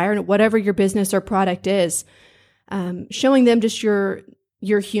they desire. And whatever your business or product is, showing them just your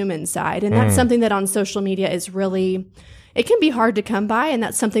human side. And that's something that on social media is really, it can be hard to come by. And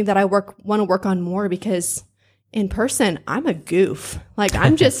that's something that I want to work on more, because in person, I'm a goof. Like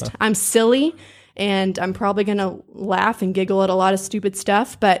I'm silly, and I'm probably going to laugh and giggle at a lot of stupid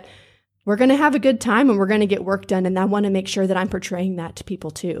stuff, but we're going to have a good time and we're going to get work done. And I want to make sure that I'm portraying that to people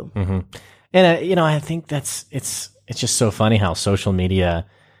too. And, you know, I think it's just so funny how social media,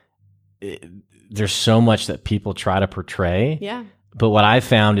 there's so much that people try to portray. Yeah. But what I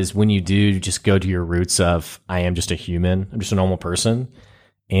found is when you do just go to your roots of, I am just a human, I'm just a normal person.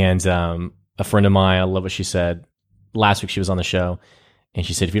 And a friend of mine, I love what she said last week. She was on the show and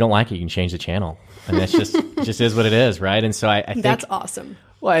she said, if you don't like it, you can change the channel. And that's just, it just is what it is. Right. And so I think that's awesome.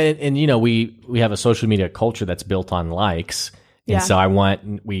 Well, and you know, we have a social media culture that's built on likes. And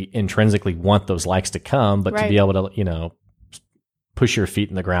so we intrinsically want those likes to come, but to be able to, you know, push your feet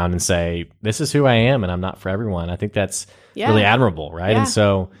in the ground and say, this is who I am and I'm not for everyone. I think that's really admirable. Right. And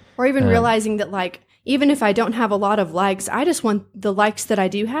so, or even realizing that, like, even if I don't have a lot of likes, I just want the likes that I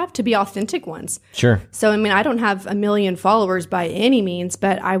do have to be authentic ones. Sure. So, I mean, I don't have 1 million followers by any means,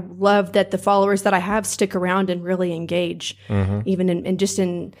 but I love that the followers that I have stick around and really engage, even in just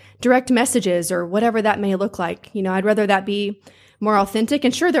in direct messages or whatever that may look like. You know, I'd rather that be more authentic.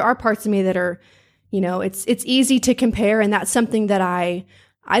 And sure, there are parts of me that are, you know, it's easy to compare. And that's something that I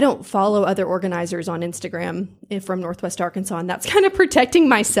don't follow other organizers on Instagram from Northwest Arkansas, and that's kind of protecting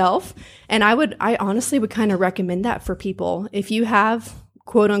myself. And I honestly would kind of recommend that for people. If you have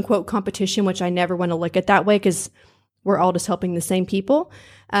quote unquote competition, which I never want to look at that way because we're all just helping the same people.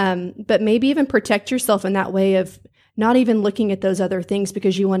 But maybe even protect yourself in that way of not even looking at those other things,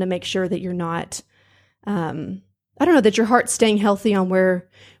 because you want to make sure that you're not, that your heart's staying healthy on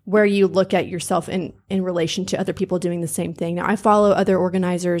where you look at yourself in relation to other people doing the same thing. Now, I follow other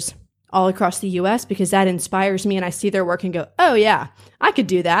organizers all across the U.S. because that inspires me, and I see their work and go, oh yeah, I could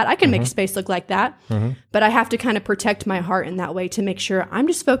do that. I can make a space look like that. But I have to kind of protect my heart in that way to make sure I'm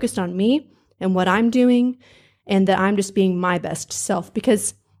just focused on me and what I'm doing, and that I'm just being my best self,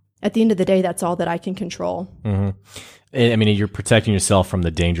 because at the end of the day, that's all that I can control. I mean, you're protecting yourself from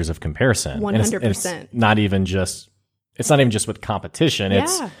the dangers of comparison. 100%. It's not even just with competition.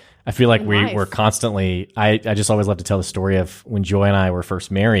 I feel like we're constantly, I just always love to tell the story of when Joy and I were first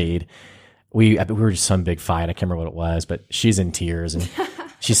married. We were just some big fight. I can't remember what it was, but she's in tears and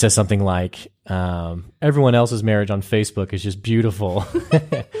she says something like, everyone else's marriage on Facebook is just beautiful.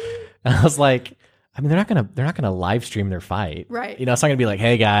 And I was like, I mean, they're not gonna live stream their fight, right? You know, it's not gonna be like,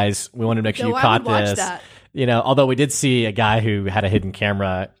 hey guys, we wanted to make sure you caught this. That. You know, although we did see a guy who had a hidden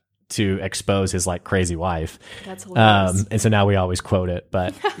camera to expose his like crazy wife. That's hilarious. And so now we always quote it,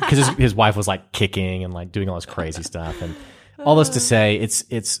 but because his wife was like kicking and like doing all this crazy stuff, and all this to say,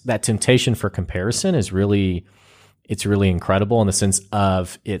 it's that temptation for comparison is really incredible in the sense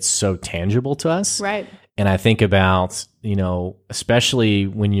of it's so tangible to us, right? And I think about, you know, especially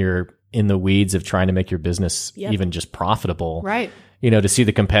when you're in the weeds of trying to make your business even just profitable, right? You know, to see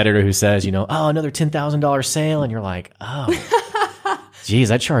the competitor who says, you know, oh, another $10,000 sale, and you're like, oh,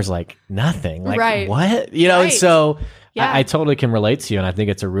 geez, I charge like nothing. Like what? You know, and so I totally can relate to you, and I think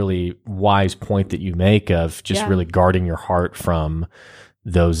it's a really wise point that you make of just really guarding your heart from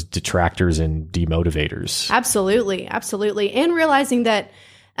those detractors and demotivators. Absolutely, absolutely, and realizing that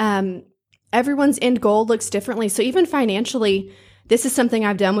everyone's end goal looks differently. So even financially, this is something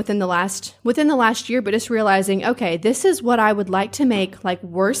I've done within the last year, but just realizing, okay, this is what I would like to make, like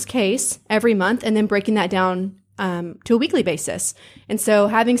worst case every month, and then breaking that down to a weekly basis. And so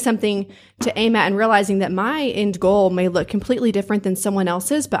having something to aim at and realizing that my end goal may look completely different than someone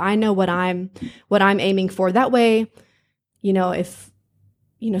else's, but I know what I'm aiming for. That way, you know, if,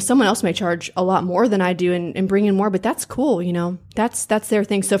 you know, someone else may charge a lot more than I do and bring in more, but that's cool. You know, that's their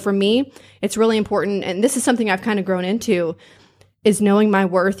thing. So for me, it's really important. And this is something I've kind of grown into, is knowing my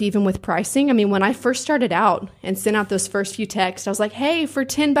worth even with pricing. I mean, when I first started out and sent out those first few texts, I was like, hey, for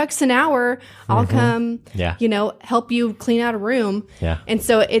 $10 an hour, I'll come, you know, help you clean out a room. Yeah. And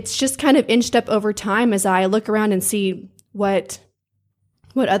so it's just kind of inched up over time as I look around and see what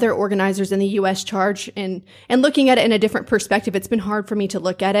other organizers in the U.S. charge, and looking at it in a different perspective. It's been hard for me to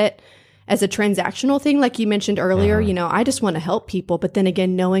look at it as a transactional thing. Like you mentioned earlier, you know, I just want to help people. But then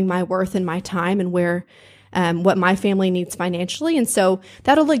again, knowing my worth and my time and where what my family needs financially. And so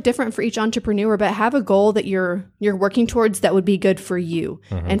that'll look different for each entrepreneur, but have a goal that you're working towards that would be good for you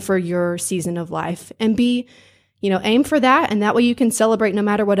and for your season of life, and aim for that. And that way you can celebrate no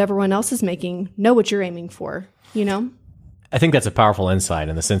matter what everyone else is making. Know what you're aiming for, I think that's a powerful insight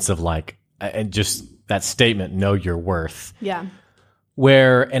in the sense of and just that statement, know your worth. Yeah.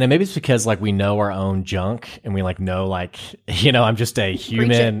 And maybe it's because we know our own junk and we know, I'm just a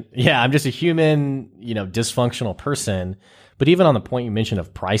human. Yeah. I'm just a human, dysfunctional person. But even on the point you mentioned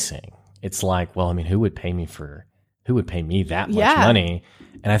of pricing, it's who would pay me that much money?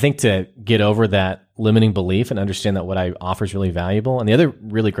 And I think to get over that limiting belief and understand that what I offer is really valuable. And the other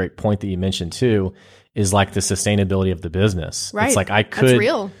really great point that you mentioned too is the sustainability of the business. Right. It's That's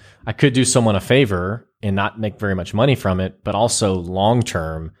real. I could do someone a favor and not make very much money from it, but also long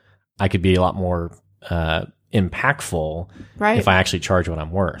term, I could be a lot more impactful if I actually charge what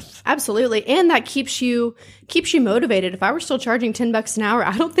I'm worth. Absolutely. And that keeps you motivated. If I were still charging $10 an hour,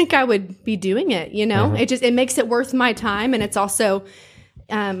 I don't think I would be doing it. It makes it worth my time. And it's also,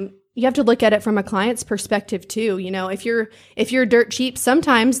 you have to look at it from a client's perspective too. If you're dirt cheap,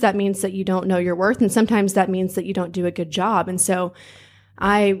 sometimes that means that you don't know your worth, and sometimes that means that you don't do a good job. And so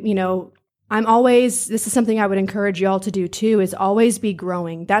this is something I would encourage y'all to do too, is always be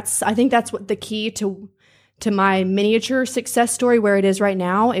growing. I think that's what the key to my miniature success story where it is right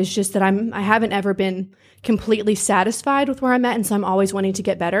now is just that I haven't ever been completely satisfied with where I'm at. And so I'm always wanting to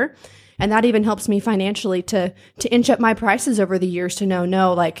get better. And that even helps me financially to inch up my prices over the years to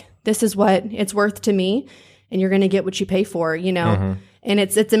know, this is what it's worth to me, and you're going to get what you pay for, And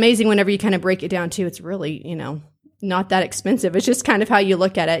it's amazing whenever you kind of break it down too. It's really, not that expensive. It's just kind of how you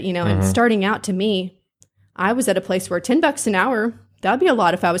look at it, and starting out, to me, I was at a place where $10 an hour, that'd be a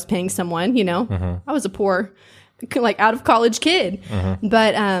lot if I was paying someone, I was a poor, out of college kid,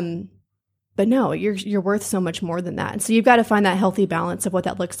 but no, you're worth so much more than that. And so you've got to find that healthy balance of what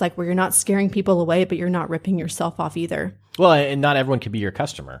that looks like, where you're not scaring people away, but you're not ripping yourself off either. Well, and not everyone can be your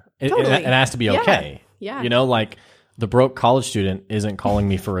customer. Totally. It has to be okay. Yeah. The broke college student isn't calling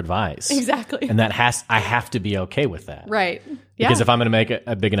me for advice. Exactly. And I have to be okay with that. Right. Yeah. Because if I'm going to make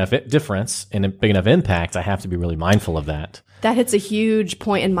a big enough difference and a big enough impact, I have to be really mindful of that. That hits a huge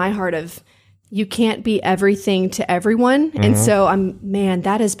point in my heart of you can't be everything to everyone. And so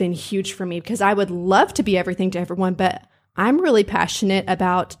that has been huge for me, because I would love to be everything to everyone, but I'm really passionate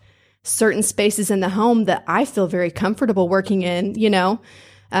about certain spaces in the home that I feel very comfortable working in,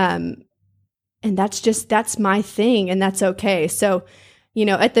 and that's my thing, and that's okay. So,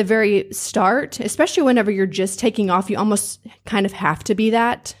 at the very start, especially whenever you're just taking off, you almost kind of have to be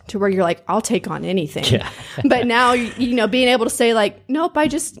that, to where you're like, I'll take on anything. Yeah. But now, being able to say nope,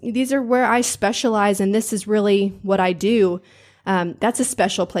 these are where I specialize, and this is really what I do. That's a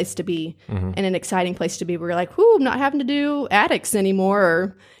special place to be, and an exciting place to be, where you're like, whoo, I'm not having to do attics anymore,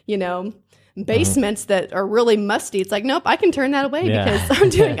 or, basements that are really musty. It's nope, I can turn that away because I'm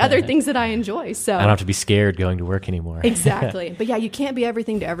doing other things that I enjoy. So I don't have to be scared going to work anymore. Exactly. But yeah, you can't be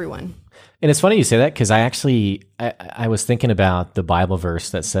everything to everyone. And it's funny you say that, because I was thinking about the Bible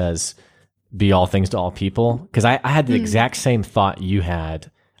verse that says, be all things to all people. Because I had the exact same thought you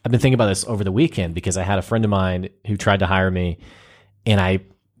had. I've been thinking about this over the weekend, because I had a friend of mine who tried to hire me, and I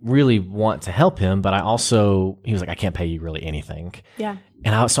really want to help him, but he was like, I can't pay you really anything. Yeah.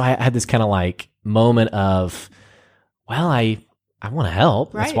 And so I had this kind of moment of, well, I want to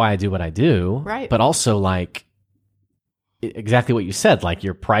help. Right. That's why I do what I do. Right. But also exactly what you said,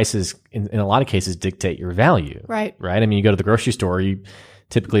 your prices in a lot of cases dictate your value. Right. Right. I mean, you go to the grocery store, you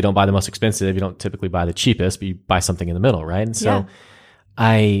typically don't buy the most expensive. You don't typically buy the cheapest, but you buy something in the middle. Right. And so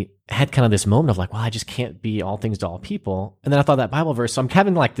I had kind of this moment of well, I just can't be all things to all people. And then I thought that Bible verse. So I'm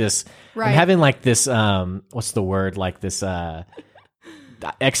having this, I'm having this, what's the word? This,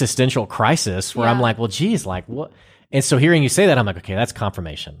 existential crisis where I'm well, geez, what? And so hearing you say that, I'm okay, that's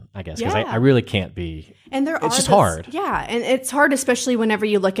confirmation, I guess, because I really can't be. And it's just hard. Yeah. And it's hard, especially whenever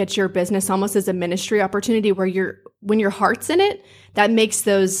you look at your business almost as a ministry opportunity, where when your heart's in it, that makes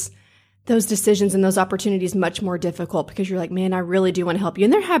those decisions and those opportunities much more difficult, because you're man, I really do want to help you.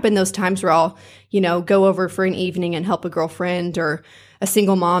 And there have been those times where I'll, go over for an evening and help a girlfriend or a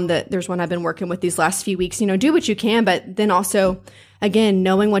single mom. There's one I've been working with these last few weeks, do what you can, but then also, again,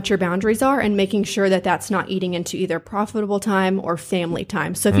 knowing what your boundaries are and making sure that that's not eating into either profitable time or family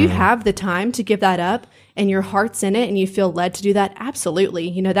time. So if you have the time to give that up and your heart's in it and you feel led to do that,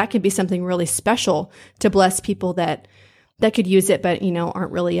 absolutely. That could be something really special to bless people that could use it, but,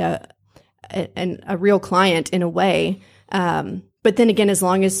 aren't really a real client in a way. But then again, as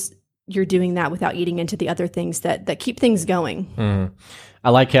long as you're doing that without eating into the other things that keep things going. I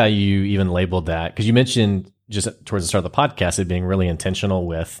like how you even labeled that, because you mentioned just towards the start of the podcast it being really intentional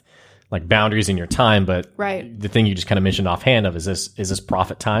with like boundaries in your time. But the thing you just kind of mentioned offhand of is this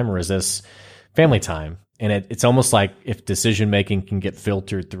profit time or is this family time? And it's almost like if decision making can get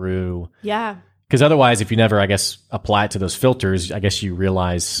filtered through. Yeah. Because otherwise, if you never, I guess, apply it to those filters, I guess you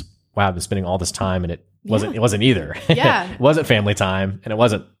realize, wow, I've been spending all this time and it wasn't either. Yeah. It wasn't family time and it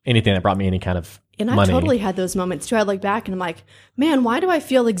wasn't anything that brought me any kind of money. I totally had those moments too. I look back and I'm like, man, why do I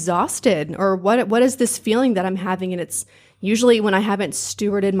feel exhausted? Or what is this feeling that I'm having? And it's usually when I haven't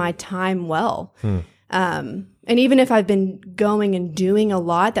stewarded my time well. And even if I've been going and doing a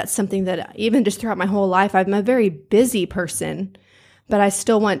lot, that's something that even just throughout my whole life, I'm a very busy person, but I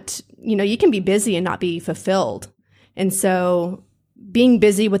still want, you can be busy and not be fulfilled. And so being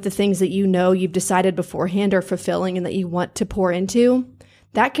busy with the things that you've decided beforehand are fulfilling and that you want to pour into,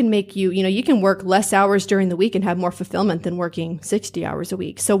 that can make you, you can work less hours during the week and have more fulfillment than working 60 hours a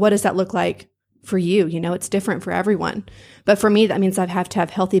week. So what does that look like for you? It's different for everyone. But for me, that means I have to have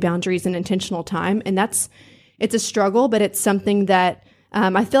healthy boundaries and intentional time. And it's a struggle, but it's something that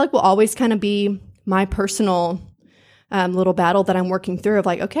I feel like will always kind of be my personal little battle that I'm working through of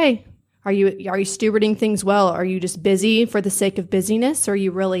like, okay, are you stewarding things well? Are you just busy for the sake of busyness? Or are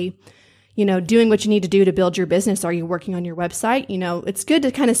you really, doing what you need to do to build your business? Are you working on your website? It's good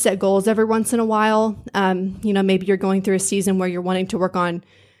to kind of set goals every once in a while. Maybe you're going through a season where you're wanting to work on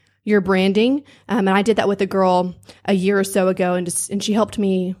your branding. And I did that with a girl a year or so ago, and she helped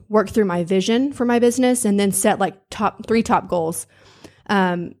me work through my vision for my business and then set like three top goals.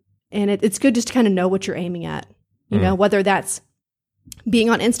 And it's good just to kind of know what you're aiming at, whether that's being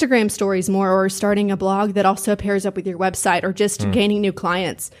on Instagram stories more or starting a blog that also pairs up with your website or just gaining new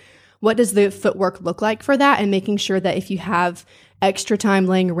clients. What does the footwork look like for that? And making sure that if you have extra time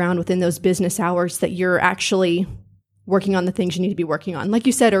laying around within those business hours that you're actually working on the things you need to be working on. Like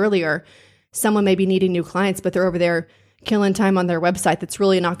you said earlier, someone may be needing new clients, but they're over there killing time on their website that's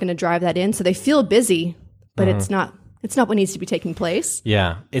really not going to drive that in. So they feel busy, but it's not what needs to be taking place.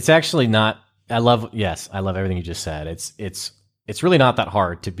 Yeah. It's actually not, I love everything you just said. It's really not that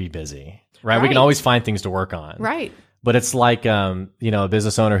hard to be busy, right? We can always find things to work on. Right. But it's like, a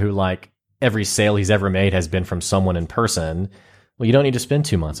business owner who like every sale he's ever made has been from someone in person. Well, you don't need to spend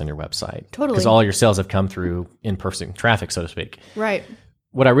 2 months on your website. Totally. Because all your sales have come through in-person traffic, so to speak. Right.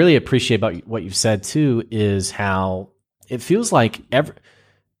 What I really appreciate about what you've said too is how it feels like and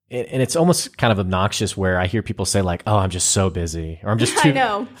it's almost kind of obnoxious where I hear people say like, oh, I'm just so busy, or I'm just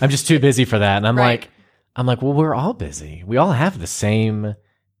too busy for that. And I'm like, well, we're all busy. We all have the same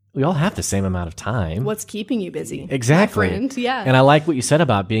amount of time. What's keeping you busy? Exactly. My friend. Yeah. And I like what you said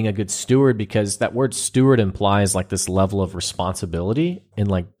about being a good steward, because that word steward implies like this level of responsibility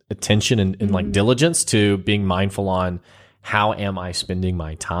and like attention and like diligence to being mindful on how am I spending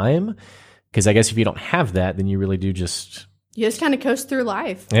my time? Because I guess if you don't have that, then you really do just kind of coast through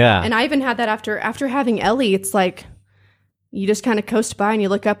life. Yeah. And I even had that after having Ellie. It's like you just kind of coast by and you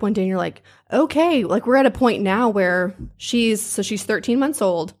look up one day and you're like, okay, like we're at a point now where she's 13 months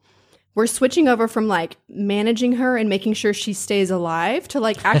old. We're switching over from like managing her and making sure she stays alive to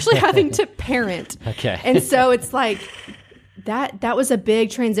like actually having to parent. Okay. And so it's like that was a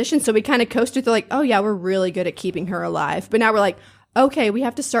big transition. So we kind of coasted through like, oh yeah, we're really good at keeping her alive. But now we're like, okay, we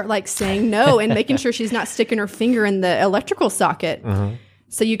have to start like saying no and making sure she's not sticking her finger in the electrical socket.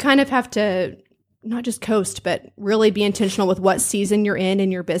 So you kind of have to not just coast, but really be intentional with what season you're in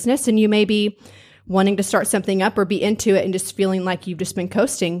your business. And you may be wanting to start something up or be into it and just feeling like you've just been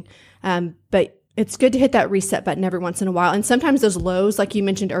coasting. But it's good to hit that reset button every once in a while. And sometimes those lows, like you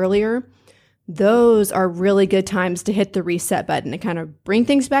mentioned earlier, those are really good times to hit the reset button and kind of bring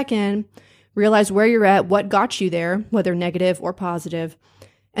things back in, realize where you're at, what got you there, whether negative or positive,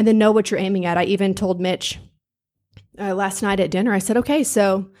 and then know what you're aiming at. I even told Mitch last night at dinner, I said, okay,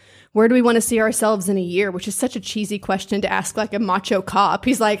 so where do we want to see ourselves in a year? Which is such a cheesy question to ask like a macho cop.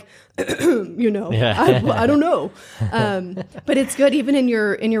 He's like, I don't know. But it's good even in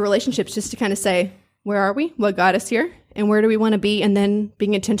your relationships just to kind of say, where are we? What got us here? And where do we want to be? And then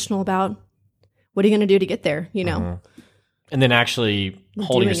being intentional about what are you going to do to get there, And then actually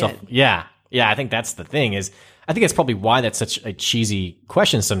holding yourself. Yeah. Yeah. I think that's the thing I think that's probably why that's such a cheesy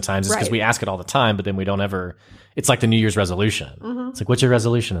question sometimes is because we ask it all the time, but then we don't ever, it's like the New Year's resolution. It's like, what's your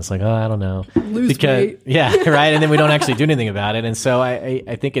resolution? It's like, oh, I don't know. Lose weight. Yeah, right. And then we don't actually do anything about it. And so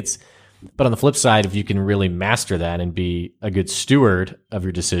I think but on the flip side, if you can really master that and be a good steward of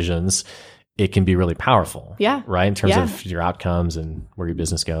your decisions, it can be really powerful. Yeah. Right. In terms of your outcomes and where your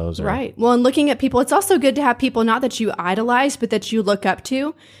business goes. Right. Well, and looking at people, it's also good to have people, not that you idolize, but that you look up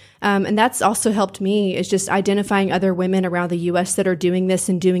to. And that's also helped me, is just identifying other women around the U.S. that are doing this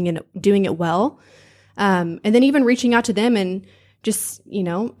and doing it well. And then even reaching out to them and just,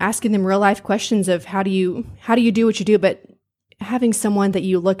 asking them real life questions of how do you do what you do, but having someone that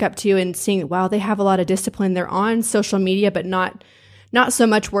you look up to and seeing, wow, they have a lot of discipline. They're on social media, but not so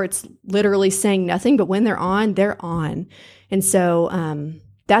much where it's literally saying nothing, but when they're on, they're on. And so,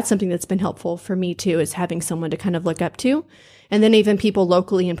 that's something that's been helpful for me too, is having someone to kind of look up to. And then even people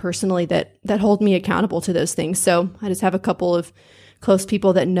locally and personally that hold me accountable to those things. So I just have a couple of close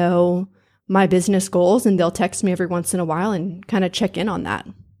people that know my business goals, and they'll text me every once in a while and kind of check in on that.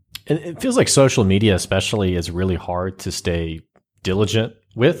 And it feels like social media especially is really hard to stay diligent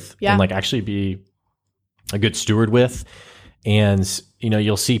with and like actually be a good steward with. And,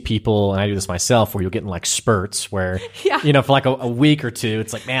 you'll see people, and I do this myself, where you'll get in like spurts where, for like a week or two,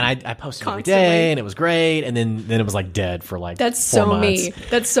 it's like, man, I posted every day and it was great. And then it was like dead for like That's 4 so months. me.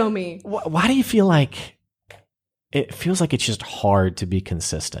 That's so me. Why do you feel like it feels like it's just hard to be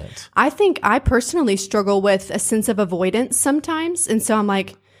consistent? I think I personally struggle with a sense of avoidance sometimes. And so I'm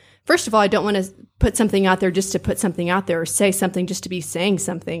like, first of all, I don't want to put something out there just to put something out there, or say something just to be saying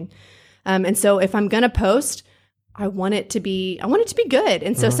something. And so if I'm going to post, I want it to be good.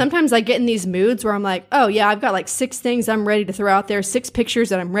 And so sometimes I get in these moods where I'm like, oh yeah, I've got like 6 things I'm ready to throw out there, 6 pictures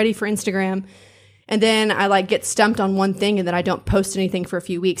that I'm ready for Instagram. And then I like get stumped on one thing, and then I don't post anything for a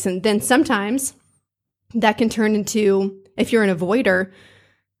few weeks. And then sometimes that can turn into, if you're an avoider,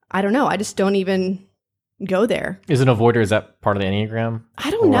 I don't know, I just don't even go there. Is an avoider, is that part of the Enneagram?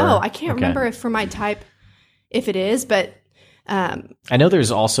 I don't know. I can't remember if for my type, if it is, but I know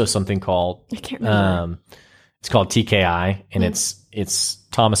there's also something called, I can't remember. It's called TKI, and it's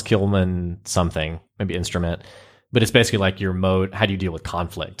Thomas Kilmann something, maybe instrument, but it's basically like your mode. How do you deal with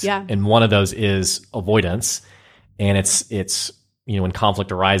conflict? Yeah. And one of those is avoidance, and it's when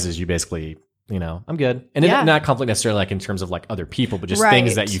conflict arises, you basically I'm good, and not conflict necessarily like in terms of like other people, but just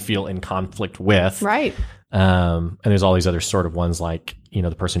things that you feel in conflict with. Right. And there's all these other sort of ones like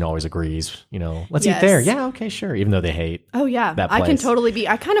the person who always agrees. Let's eat there. Yeah. Okay. Sure. Even though they hate. Oh yeah. That place. I can totally be.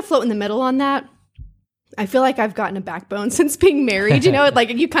 I kind of float in the middle on that. I feel like I've gotten a backbone since being married, like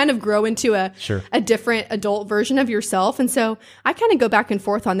you kind of grow into a different adult version of yourself. And so I kind of go back and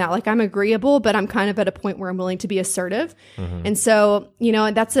forth on that. Like I'm agreeable, but I'm kind of at a point where I'm willing to be assertive. Mm-hmm. And so,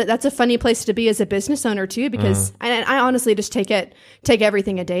 that's a funny place to be as a business owner too, because I honestly just take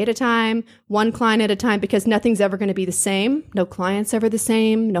everything a day at a time, one client at a time, because nothing's ever going to be the same. No client's ever the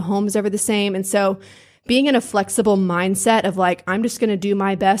same. No home's ever the same. And so being in a flexible mindset of like, I'm just going to do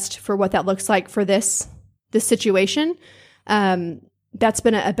my best for what that looks like for this situation, that's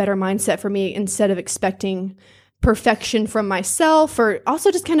been a better mindset for me, instead of expecting perfection from myself, or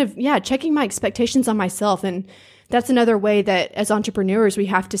also just kind of, checking my expectations on myself. And that's another way that as entrepreneurs, we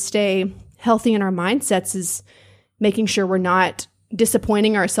have to stay healthy in our mindsets, is making sure we're not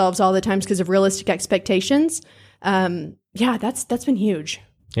disappointing ourselves all the times because of realistic expectations. That's been huge.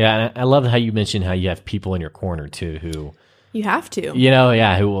 Yeah. And I love how you mentioned how you have people in your corner too, who you have to,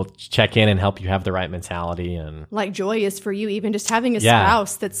 who will check in and help you have the right mentality. And like Joy is for you, even just having a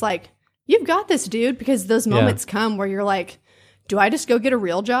spouse that's like, you've got this, dude, because those moments come where you're like, do I just go get a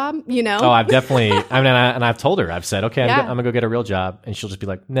real job? Oh, I've definitely, and I've told her, I've said, okay, I'm going to go get a real job. And she'll just be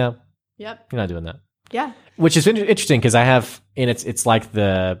like, no, you're not doing that. Yeah. Which is interesting, because I have, and it's like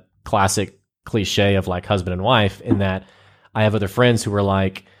the classic cliche of like husband and wife, in that I have other friends who are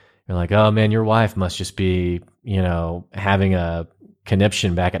like, you're like, oh man, your wife must just be, having a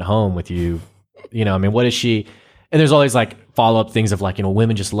conniption back at home with you. What is she? And there's all these like follow-up things of like,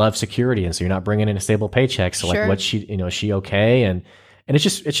 women just love security. And so you're not bringing in a stable paycheck. So like, what's she, is she okay? And it's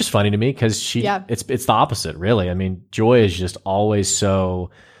just funny to me, because it's the opposite, really. Joy is just always so,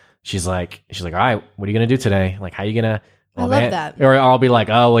 she's like, all right, what are you going to do today? Like, how are you going to, I love that. Or I'll be like,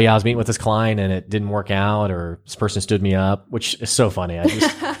 oh, well, yeah, I was meeting with this client and it didn't work out, or this person stood me up, which is so funny.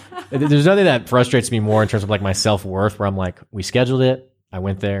 There's nothing that frustrates me more in terms of like my self-worth, where I'm like, we scheduled it, I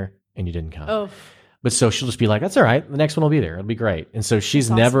went there, and you didn't come. Oh. But so she'll just be like, that's all right, the next one will be there, it'll be great. And so she's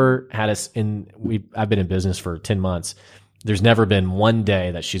never had us I've been in business for 10 months. There's never been one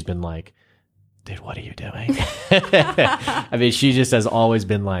day that she's been like, dude, what are you doing? She just has always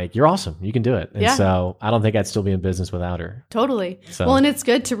been like, you're awesome, you can do it. And so I don't think I'd still be in business without her. Totally. So. Well, and it's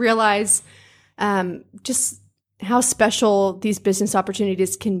good to realize just how special these business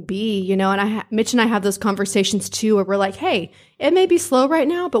opportunities can be, and Mitch and I have those conversations too, where we're like, hey, it may be slow right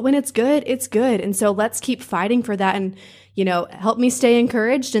now, but when it's good, it's good. And so let's keep fighting for that, and, help me stay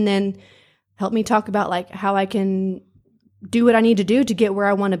encouraged, and then help me talk about like how I can do what I need to do to get where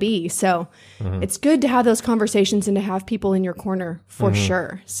I want to be. So it's good to have those conversations and to have people in your corner for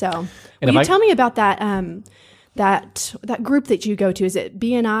sure. So will you tell me about that, that group that you go to? Is it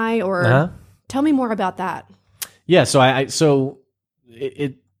BNI or tell me more about that? Yeah. So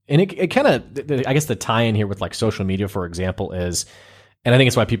it kind of, I guess the tie in here with like social media, for example, is, and I think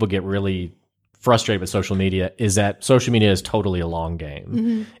it's why people get really frustrated with social media, is that social media is totally a long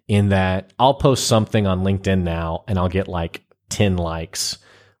game in that I'll post something on LinkedIn now and I'll get like 10 likes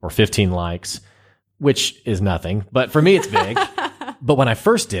or 15 likes, which is nothing. But for me, it's big. But when I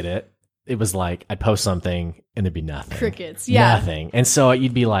first did it, it was like I'd post something and there'd be nothing. Crickets. Yeah. Nothing. And so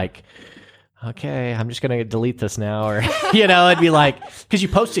you'd be like, okay, I'm just going to delete this now. Or, it'd be like, because you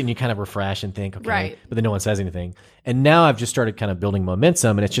post it and you kind of refresh and think, okay, right. But then no one says anything. And now I've just started kind of building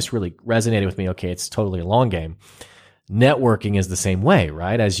momentum and it's just really resonated with me. Okay, it's totally a long game. Networking is the same way,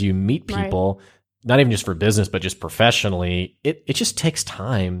 right? As you meet people, not even just for business, but just professionally, it just takes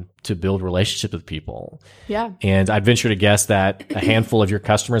time to build relationships with people. Yeah. And I'd venture to guess that a handful of your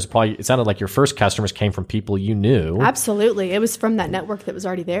customers, probably, it sounded like your first customers came from people you knew. Absolutely. It was from that network that was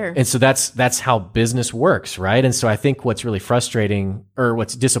already there. And so that's how business works, right? And so I think what's really frustrating or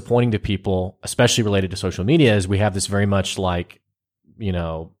what's disappointing to people, especially related to social media, is we have this very much like,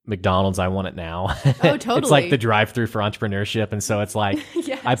 McDonald's, I want it now. Oh, totally. It's like the drive-through for entrepreneurship. And so it's like,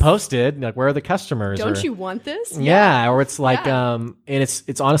 yes. I posted, like, where are the customers? Don't you want this? Yeah. Or it's like, and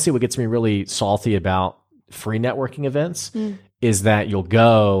it's honestly what gets me really salty about free networking events is that you'll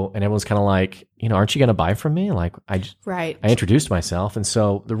go and everyone's kind of like, aren't you going to buy from me? Like I introduced myself. And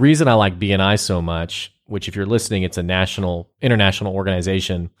so the reason I like BNI so much, which if you're listening, it's a international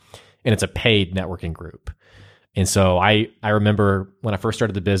organization and it's a paid networking group. And so I remember when I first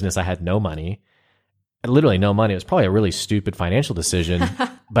started the business, I had no money, literally no money. It was probably a really stupid financial decision,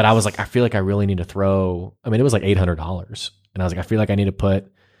 but I was like, I feel like I really need to it was like $800. And I was like, I feel like I need to put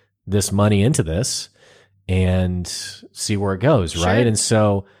this money into this and see where it goes. Sure. Right. And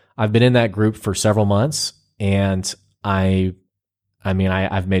so I've been in that group for several months and I've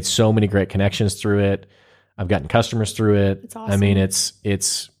made so many great connections through it. I've gotten customers through it. It's awesome.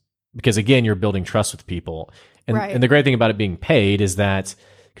 It's because again, you're building trust with people. And the great thing about it being paid is that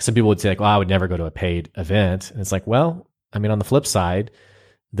some people would say, like, well, I would never go to a paid event. And it's like, well, on the flip side,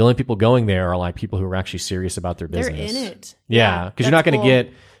 the only people going there are like people who are actually serious about their business. They're in it. Yeah. Because you're not going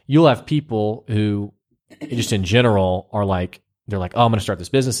to you'll have people who just in general are like, they're like, oh, I'm going to start this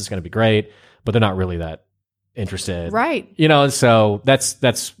business. It's going to be great. But they're not really that interested. Right. And so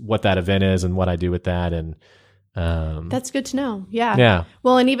that's what that event is and what I do with that. And that's good to know. Yeah. Yeah.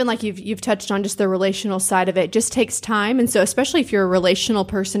 Well, and even like you've touched on just the relational side of it, just takes time. And so especially if you're a relational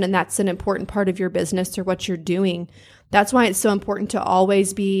person and that's an important part of your business or what you're doing, that's why it's so important to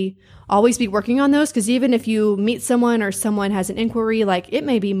always be working on those. Because even if you meet someone or someone has an inquiry, like it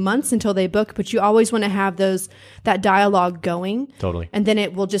may be months until they book, but you always want to have that dialogue going. Totally. And then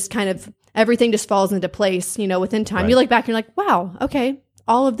it will just kind of, everything just falls into place, within time. Right. You look back and you're like, wow, okay.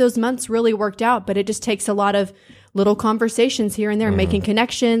 All of those months really worked out, but it just takes a lot of little conversations here and there, making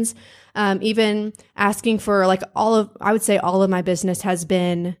connections, even asking for like I would say all of my business has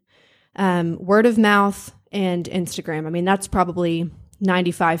been word of mouth and Instagram. That's probably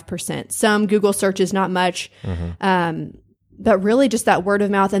 95%. Some Google searches, not much. But really just that word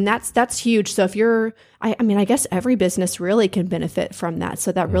of mouth. And that's huge. So if I guess every business really can benefit from that.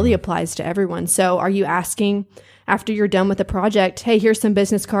 So that really applies to everyone. So are you asking after you're done with the project, hey, here's some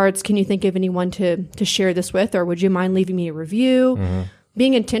business cards. Can you think of anyone to share this with? Or would you mind leaving me a review?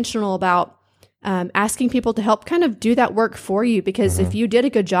 Being intentional about asking people to help kind of do that work for you. Because if you did a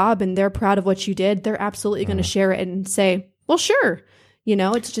good job and they're proud of what you did, they're absolutely going to share it and say, well, sure.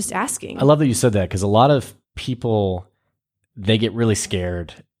 It's just asking. I love that you said that because a lot of people, they get really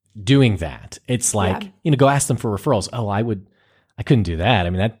scared doing that. It's like, go ask them for referrals. Oh, I couldn't do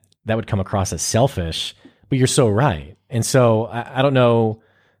that. That would come across as selfish, but you're so right. And so I don't know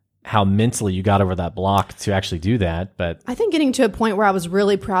how mentally you got over that block to actually do that, but I think getting to a point where I was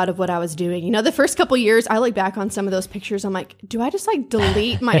really proud of what I was doing. The first couple years, I look back on some of those pictures. I'm like, do I just like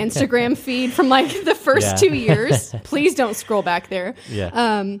delete my Instagram feed from like the first 2 years? Please don't scroll back there.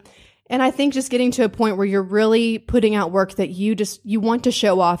 Yeah. And I think just getting to a point where you're really putting out work that you want to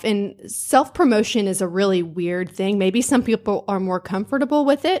show off. And self-promotion is a really weird thing. Maybe some people are more comfortable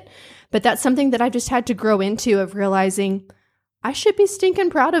with it, but that's something that I've just had to grow into, of realizing I should be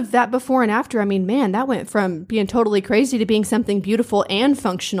stinking proud of that before and after. Man, that went from being totally crazy to being something beautiful and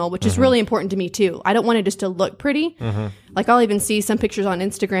functional, which is really important to me too. I don't want it just to look pretty. Like I'll even see some pictures on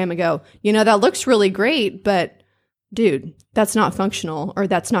Instagram and go, that looks really great, but dude, that's not functional, or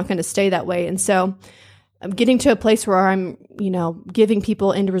that's not going to stay that way. And so getting to a place where I'm, giving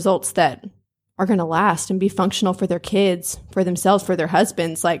people end results that are going to last and be functional for their kids, for themselves, for their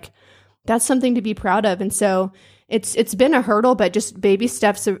husbands. Like, that's something to be proud of. And so it's been a hurdle, but just baby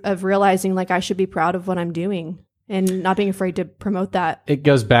steps of realizing like I should be proud of what I'm doing and not being afraid to promote that. It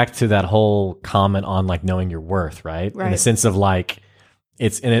goes back to that whole comment on like knowing your worth, right? In the sense of like,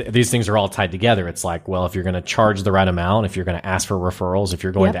 these things are all tied together. It's like, well, if you're going to charge the right amount, if you're going to ask for referrals, if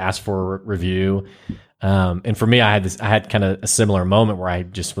you're going to ask for a review. And for me, I had kind of a similar moment where I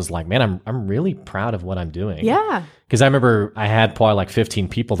just was like, man, I'm really proud of what I'm doing. Yeah. Because I remember I had probably like 15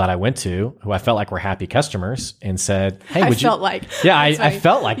 people that I went to who I felt like were happy customers and said, hey, I felt like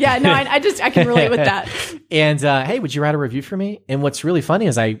yeah, no, I can relate with that. And hey, would you write a review for me? And what's really funny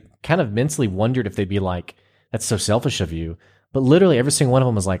is I kind of mentally wondered if they'd be like, that's so selfish of you. But literally every single one of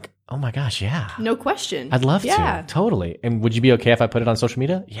them was like, oh my gosh, yeah. No question. I'd love to. Totally. And would you be okay if I put it on social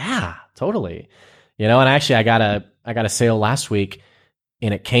media? Yeah, totally. And actually I got a sale last week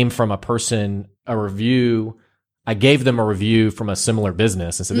and it came from a review. I gave them a review from a similar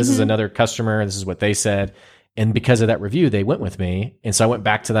business and said, this is another customer. This is what they said. And because of that review, they went with me. And so I went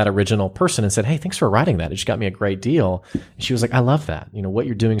back to that original person and said, hey, thanks for writing that. It just got me a great deal. And she was like, I love that. What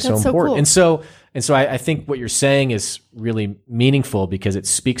you're doing is so important. Cool. And so I think what you're saying is really meaningful because it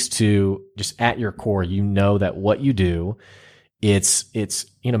speaks to just at your core, that what you do, it's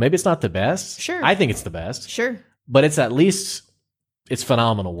maybe it's not the best. Sure. I think it's the best. Sure. But it's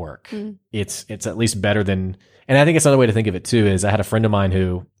phenomenal work. It's at least better than, and I think it's another way to think of it too, is I had a friend of mine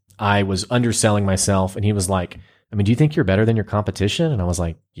who I was underselling myself and he was like, do you think you're better than your competition? And I was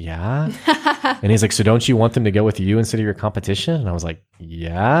like, yeah. And he's like, so don't you want them to go with you instead of your competition? And I was like,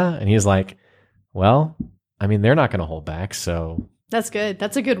 yeah. And he's like, well, they're not going to hold back. So that's good.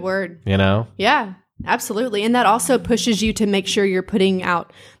 That's a good word. Yeah, absolutely. And that also pushes you to make sure you're putting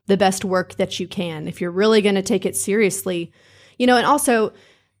out the best work that you can. If you're really going to take it seriously, and also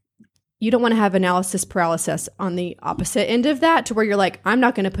you don't want to have analysis paralysis on the opposite end of that to where you're like, I'm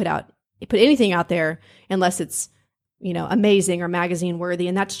not going to put anything out there unless it's, amazing or magazine worthy.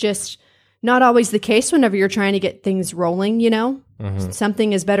 And that's just not always the case whenever you're trying to get things rolling,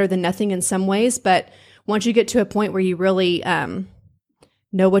 Something is better than nothing in some ways. But once you get to a point where you really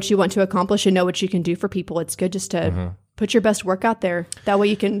know what you want to accomplish and know what you can do for people, it's good just to put your best work out there. That way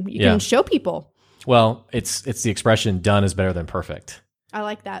you can show people. Well, it's the expression done is better than perfect. I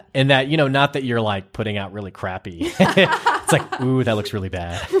like that. And that, not that you're like putting out really crappy. It's like, ooh, that looks really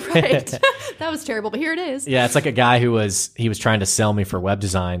bad. Right. That was terrible, but here it is. Yeah, it's like a guy he was trying to sell me for web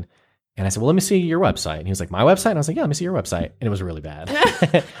design. And I said, well, let me see your website. And he was like, my website? And I was like, yeah, let me see your website. And it was really bad.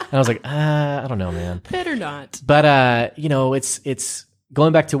 And I was like, I don't know, man. Better not. But, it's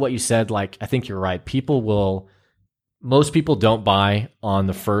going back to what you said. Like, I think you're right. Most people don't buy on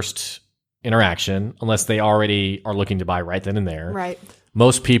the first interaction unless they already are looking to buy right then and there. Right.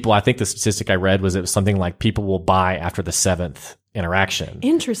 Most people, I think the statistic I read was it was something like people will buy after the 7th interaction.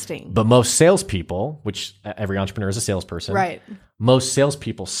 Interesting. But most salespeople, which every entrepreneur is a salesperson, right? Most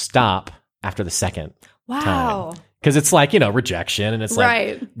salespeople stop after the second time. Because it's like, rejection. And it's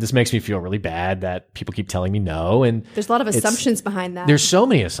like, this makes me feel really bad that people keep telling me no. And there's a lot of assumptions behind that. There's so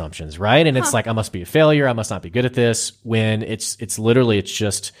many assumptions, right? And it's like, I must be a failure. I must not be good at this. When it's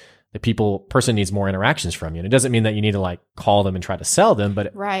just the person needs more interactions from you. And it doesn't mean that you need to like call them and try to sell them,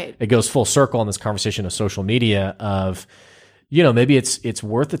 but it goes full circle in this conversation of social media of, maybe it's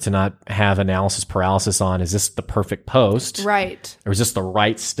worth it to not have analysis paralysis on, is this the perfect post? Right. Or is this the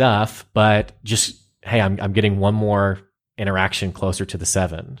right stuff? But just, hey, I'm getting one more interaction closer to the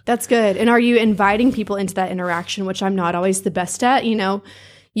 7. That's good. And are you inviting people into that interaction, which I'm not always the best at?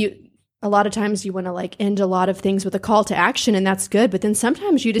 A lot of times you want to like end a lot of things with a call to action, and that's good. But then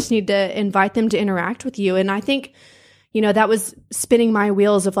sometimes you just need to invite them to interact with you. And I think, that was spinning my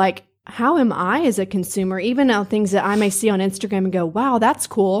wheels of like, how am I as a consumer, even on things that I may see on Instagram and go, wow, that's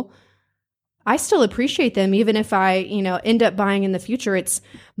cool. I still appreciate them. Even if I, end up buying in the future, it's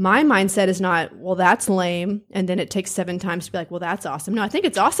my mindset is not, well, that's lame. And then it takes 7 times to be like, well, that's awesome. No, I think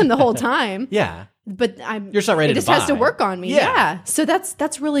it's awesome the whole time. Yeah. But you're just not ready it just to buy. has to work on me. Yeah. So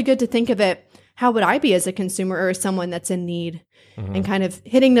that's really good to think of it. How would I be as a consumer or as someone that's in need, and kind of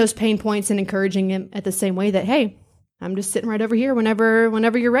hitting those pain points and encouraging them at the same way that, hey, I'm just sitting right over here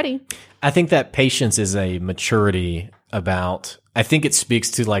whenever you're ready. I think that patience is a maturity about, I think it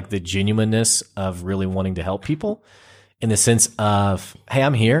speaks to like the genuineness of really wanting to help people in the sense of, hey,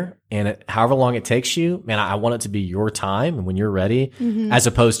 I'm here. And however long it takes you, man, I want it to be your time and when you're ready, as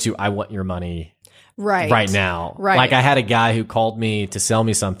opposed to I want your money right now. Right. Like I had a guy who called me to sell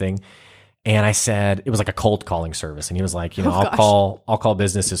me something And I said, it was like a cold calling service. And he was like, Oh, I'll call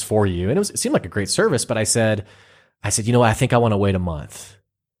businesses for you. And it seemed like a great service, but I said, you know what? I think I want to wait a month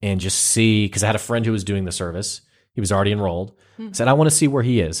and just see, because I had a friend who was doing the service. He was already enrolled. I said, I want to see where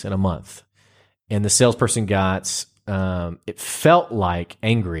he is in a month. And the salesperson got, it felt like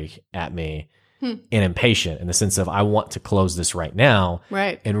angry at me and impatient in the sense of, I want to close this right now.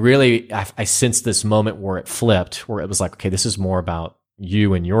 Right. And really, I sensed this moment where it flipped, where it was like, okay, this is more about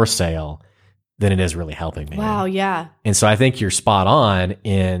you and your sale than it is really helping me. Wow. Yeah. And so I think you're spot on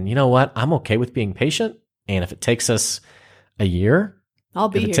in, you know what? I'm okay with being patient. And if it takes us a year, I'll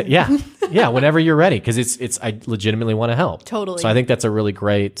be here. Yeah. Whenever you're ready. Cause I legitimately want to help. Totally. So I think that's a really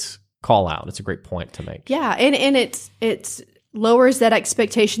great call out. It's a great point to make. Yeah. And it's lowers that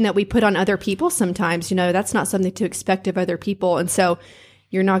expectation that we put on other people sometimes. That's not something to expect of other people. And so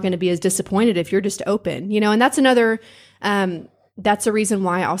you're not going to be as disappointed if you're just open, and that's another, that's a reason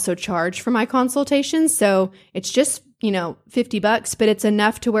why I also charge for my consultations. So it's just, $50, but it's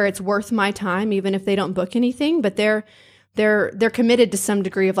enough to where it's worth my time, even if they don't book anything, but they're committed to some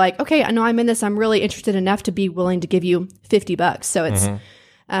degree of like, okay, I know I'm in this. I'm really interested enough to be willing to give you $50. So it's,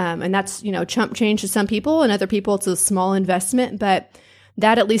 and that's, chump change to some people, and other people, it's a small investment, but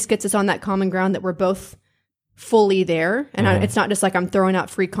that at least gets us on that common ground that we're both fully there. And it's not just like I'm throwing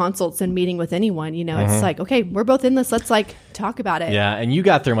out free consults and meeting with anyone, it's like, okay, we're both in this. Let's like talk about it. Yeah. And you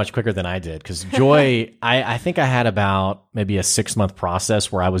got there much quicker than I did, because Joy, I think I had about maybe a 6-month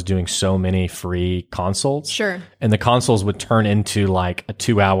process where I was doing so many free consults. Sure. And the consults would turn into like a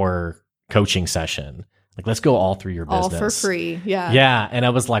 2-hour coaching session. Like, let's go all through your business. All for free. Yeah. Yeah. And I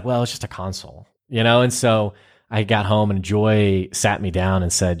was like, well, it's just a consult, And so I got home and Joy sat me down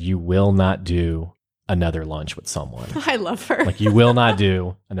and said, you will not do another lunch with someone. I love her. Like, you will not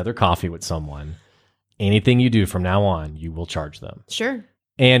do another coffee with someone. Anything you do from now on, you will charge them. Sure.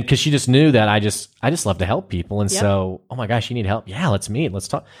 And because she just knew that I just love to help people. And Yep. so, oh my gosh, you need help. Yeah, let's meet. Let's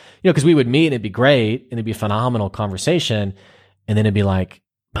talk. Because we would meet and it'd be great and it'd be a phenomenal conversation. And then it'd be like,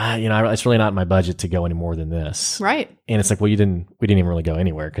 it's really not in my budget to go any more than this. Right. And it's like, well, we didn't even really go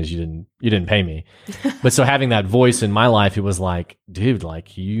anywhere because you didn't pay me. But so having that voice in my life, it was like, dude,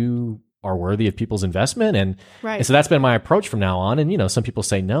 like, you are worthy of people's investment. And so that's been my approach from now on. And, some people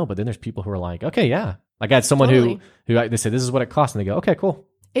say no, but then there's people who are like, okay, yeah. Like, I had someone who they say, this is what it costs. And they go, okay, cool.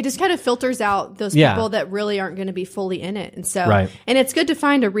 It just kind of filters out those people that really aren't going to be fully in it. And so, and it's good to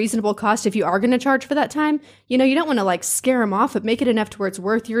find a reasonable cost if you are going to charge for that time. You don't want to like scare them off, but make it enough to where it's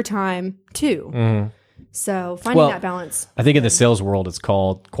worth your time too. Mm-hmm. So finding that balance. I think in the sales world, it's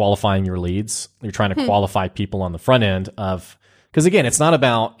called qualifying your leads. You're trying to qualify people on the front end of, because again, it's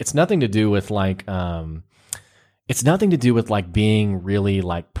nothing to do with like, it's nothing to do with like being really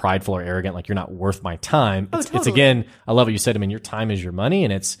like prideful or arrogant, like you're not worth my time. It's again, I love what you said. I mean, your time is your money,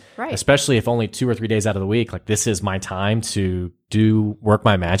 and it's especially if only 2 or 3 days out of the week, like this is my time to work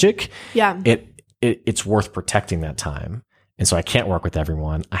my magic. Yeah. It's worth protecting that time. And so I can't work with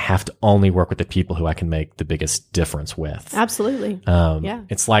everyone. I have to only work with the people who I can make the biggest difference with. Absolutely.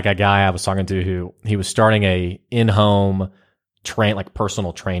 It's like a guy I was talking to who he was starting a in-home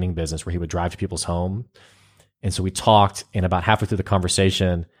personal training business where he would drive to people's home. And so we talked, and about halfway through the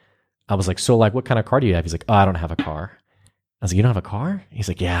conversation, I was like, so like, what kind of car do you have? He's like, oh, I don't have a car. I was like, you don't have a car? He's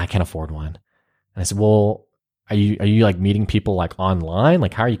like, yeah, I can't afford one. And I said, well, are you like meeting people like online?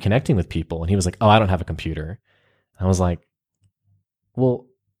 Like, how are you connecting with people? And he was like, oh, I don't have a computer. And I was like, well,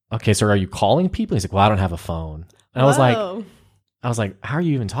 okay, so are you calling people? He's like, well, I don't have a phone. And I was like, how are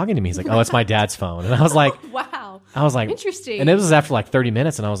you even talking to me? He's like, oh, it's my dad's phone. And I was like, wow. I was like, interesting. And it was after like 30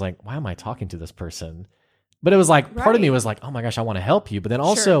 minutes. And I was like, why am I talking to this person? But it was like, part of me was like, oh my gosh, I want to help you. But then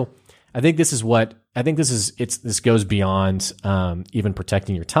also, this goes beyond even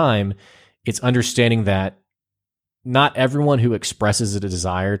protecting your time. It's understanding that not everyone who expresses a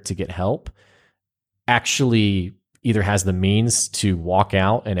desire to get help actually either has the means to walk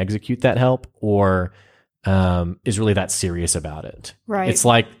out and execute that help, or is really that serious about it. Right. It's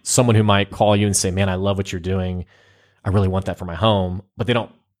like someone who might call you and say, man, I love what you're doing. I really want that for my home.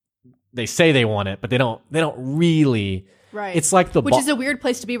 But they say they want it, but they don't really. Right. It's like which is a weird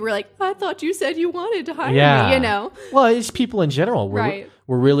place to be. We're like, I thought you said you wanted to hire me, Well, it's people in general. We're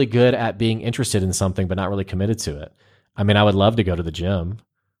really good at being interested in something, but not really committed to it. I mean, I would love to go to the gym.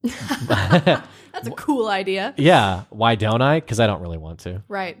 That's a cool idea. Yeah. Why don't I? Because I don't really want to.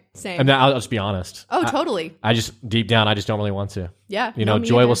 Right. Same. And I'll just be honest. Oh, totally. I just, deep down, I just don't really want to. Yeah.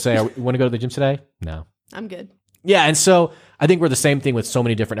 Joy will say, you want to go to the gym today? No. I'm good. Yeah. And so I think we're the same thing with so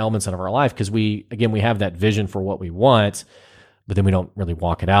many different elements of our life, because we have that vision for what we want, but then we don't really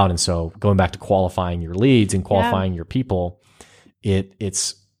walk it out. And so going back to qualifying your leads and qualifying your people,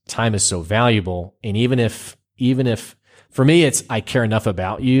 it's time is so valuable. And even if for me, it's, I care enough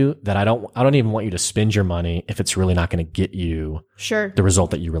about you that I don't even want you to spend your money if it's really not going to get you Sure. the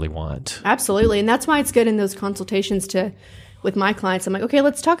result that you really want. Absolutely. And that's why it's good in those consultations with my clients. I'm like, okay,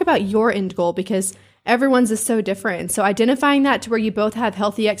 let's talk about your end goal, because everyone's is so different. And so identifying that to where you both have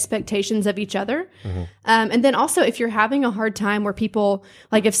healthy expectations of each other. And then also, if you're having a hard time where people,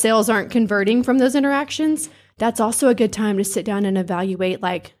 like if sales aren't converting from those interactions, that's also a good time to sit down and evaluate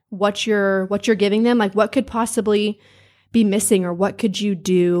like what you're giving them, like what could possibly be missing, or what could you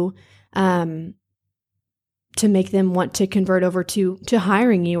do to make them want to convert over to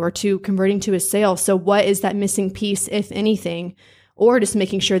hiring you or to converting to a sale. So what is that missing piece, if anything, or just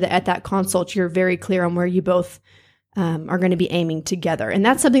making sure that at that consult, you're very clear on where you both are going to be aiming together. And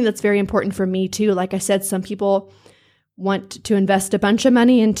that's something that's very important for me too. Like I said, some people want to invest a bunch of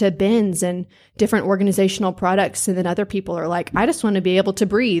money into bins and different organizational products. And then other people are like, I just want to be able to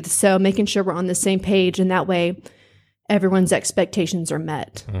breathe. So making sure we're on the same page, and that way everyone's expectations are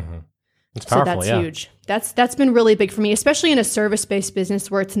met. It's powerful, so that's huge. That's been really big for me, especially in a service-based business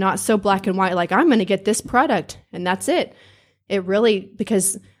where it's not so black and white, like I'm going to get this product and that's it. It really,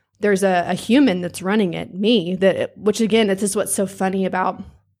 because there's a human that's running it, me, which again, this is what's so funny about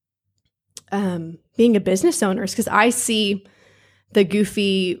being a business owner, is because I see the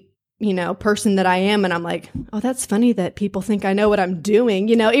goofy, person that I am, and I'm like, oh, that's funny that people think I know what I'm doing,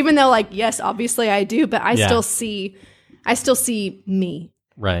 even though like, yes, obviously I do, but I still see me.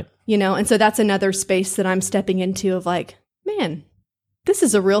 Right. And so that's another space that I'm stepping into of like, man, this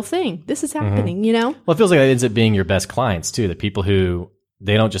is a real thing. This is happening, Well, it feels like that ends up being your best clients too. The people who,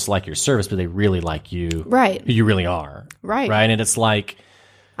 they don't just like your service, but they really like you. Right. Who you really are. Right. Right. And it's like,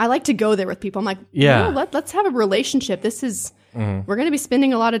 I like to go there with people. I'm like, yeah, no, let's have a relationship. This is, we're going to be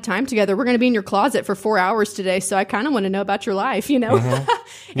spending a lot of time together. We're going to be in your closet for 4 hours today. So I kind of want to know about your life, And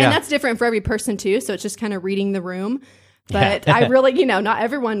that's different for every person too. So it's just kind of reading the room. But I really, not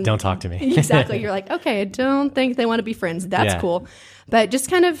everyone. Don't talk to me. Exactly. You're like, okay, I don't think they want to be friends. That's cool. But just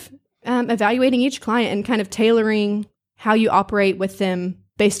kind of evaluating each client and kind of tailoring how you operate with them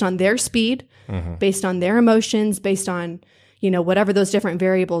based on their speed, based on their emotions, based on, whatever those different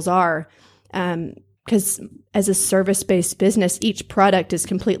variables are. Because as a service-based business, each product is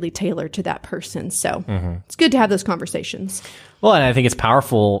completely tailored to that person. So it's good to have those conversations. Well, and I think it's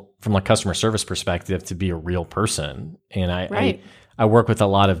powerful from a customer service perspective to be a real person. And I work with a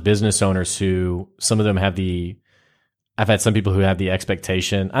lot of business owners who, some of them I've had some people who have the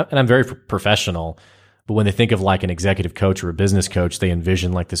expectation, and I'm very professional, but when they think of like an executive coach or a business coach, they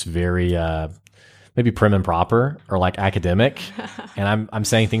envision like this very, maybe prim and proper or like academic. And I'm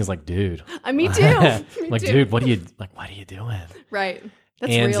saying things like, dude. Me too. Like, dude, what are you doing? Right.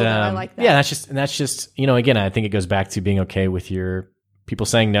 That's real. Though. I like that. Yeah, that's just, again, I think it goes back to being okay with your people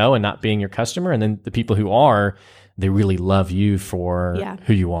saying no and not being your customer. And then the people who are, they really love you for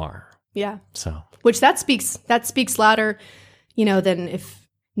who you are. Yeah. So, which that speaks louder, than if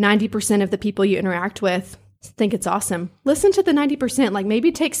 90% of the people you interact with think it's awesome. Listen to the 90%, like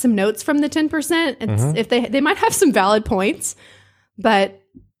maybe take some notes from the 10%. And if they might have some valid points, but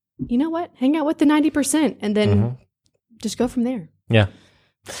you know what? Hang out with the 90% and then just go from there. Yeah.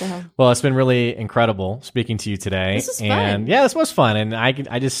 So. Well, it's been really incredible speaking to you today. This was fun. And yeah, this was fun. And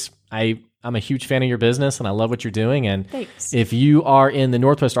I'm a huge fan of your business and I love what you're doing. And thanks. If you are in the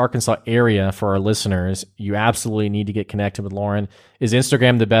Northwest Arkansas area, for our listeners, you absolutely need to get connected with Lauren. Is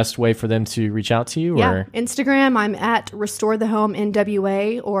Instagram the best way for them to reach out to you? Yeah. Or? Instagram, I'm at Restore the Home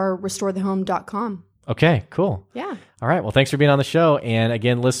NWA or restorethehome.com. Okay, cool. Yeah. All right. Well, thanks for being on the show. And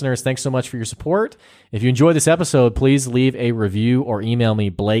again, listeners, thanks so much for your support. If you enjoyed this episode, please leave a review or email me,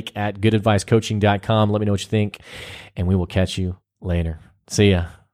 Blake@goodadvicecoaching.com. Let me know what you think, and we will catch you later. See ya.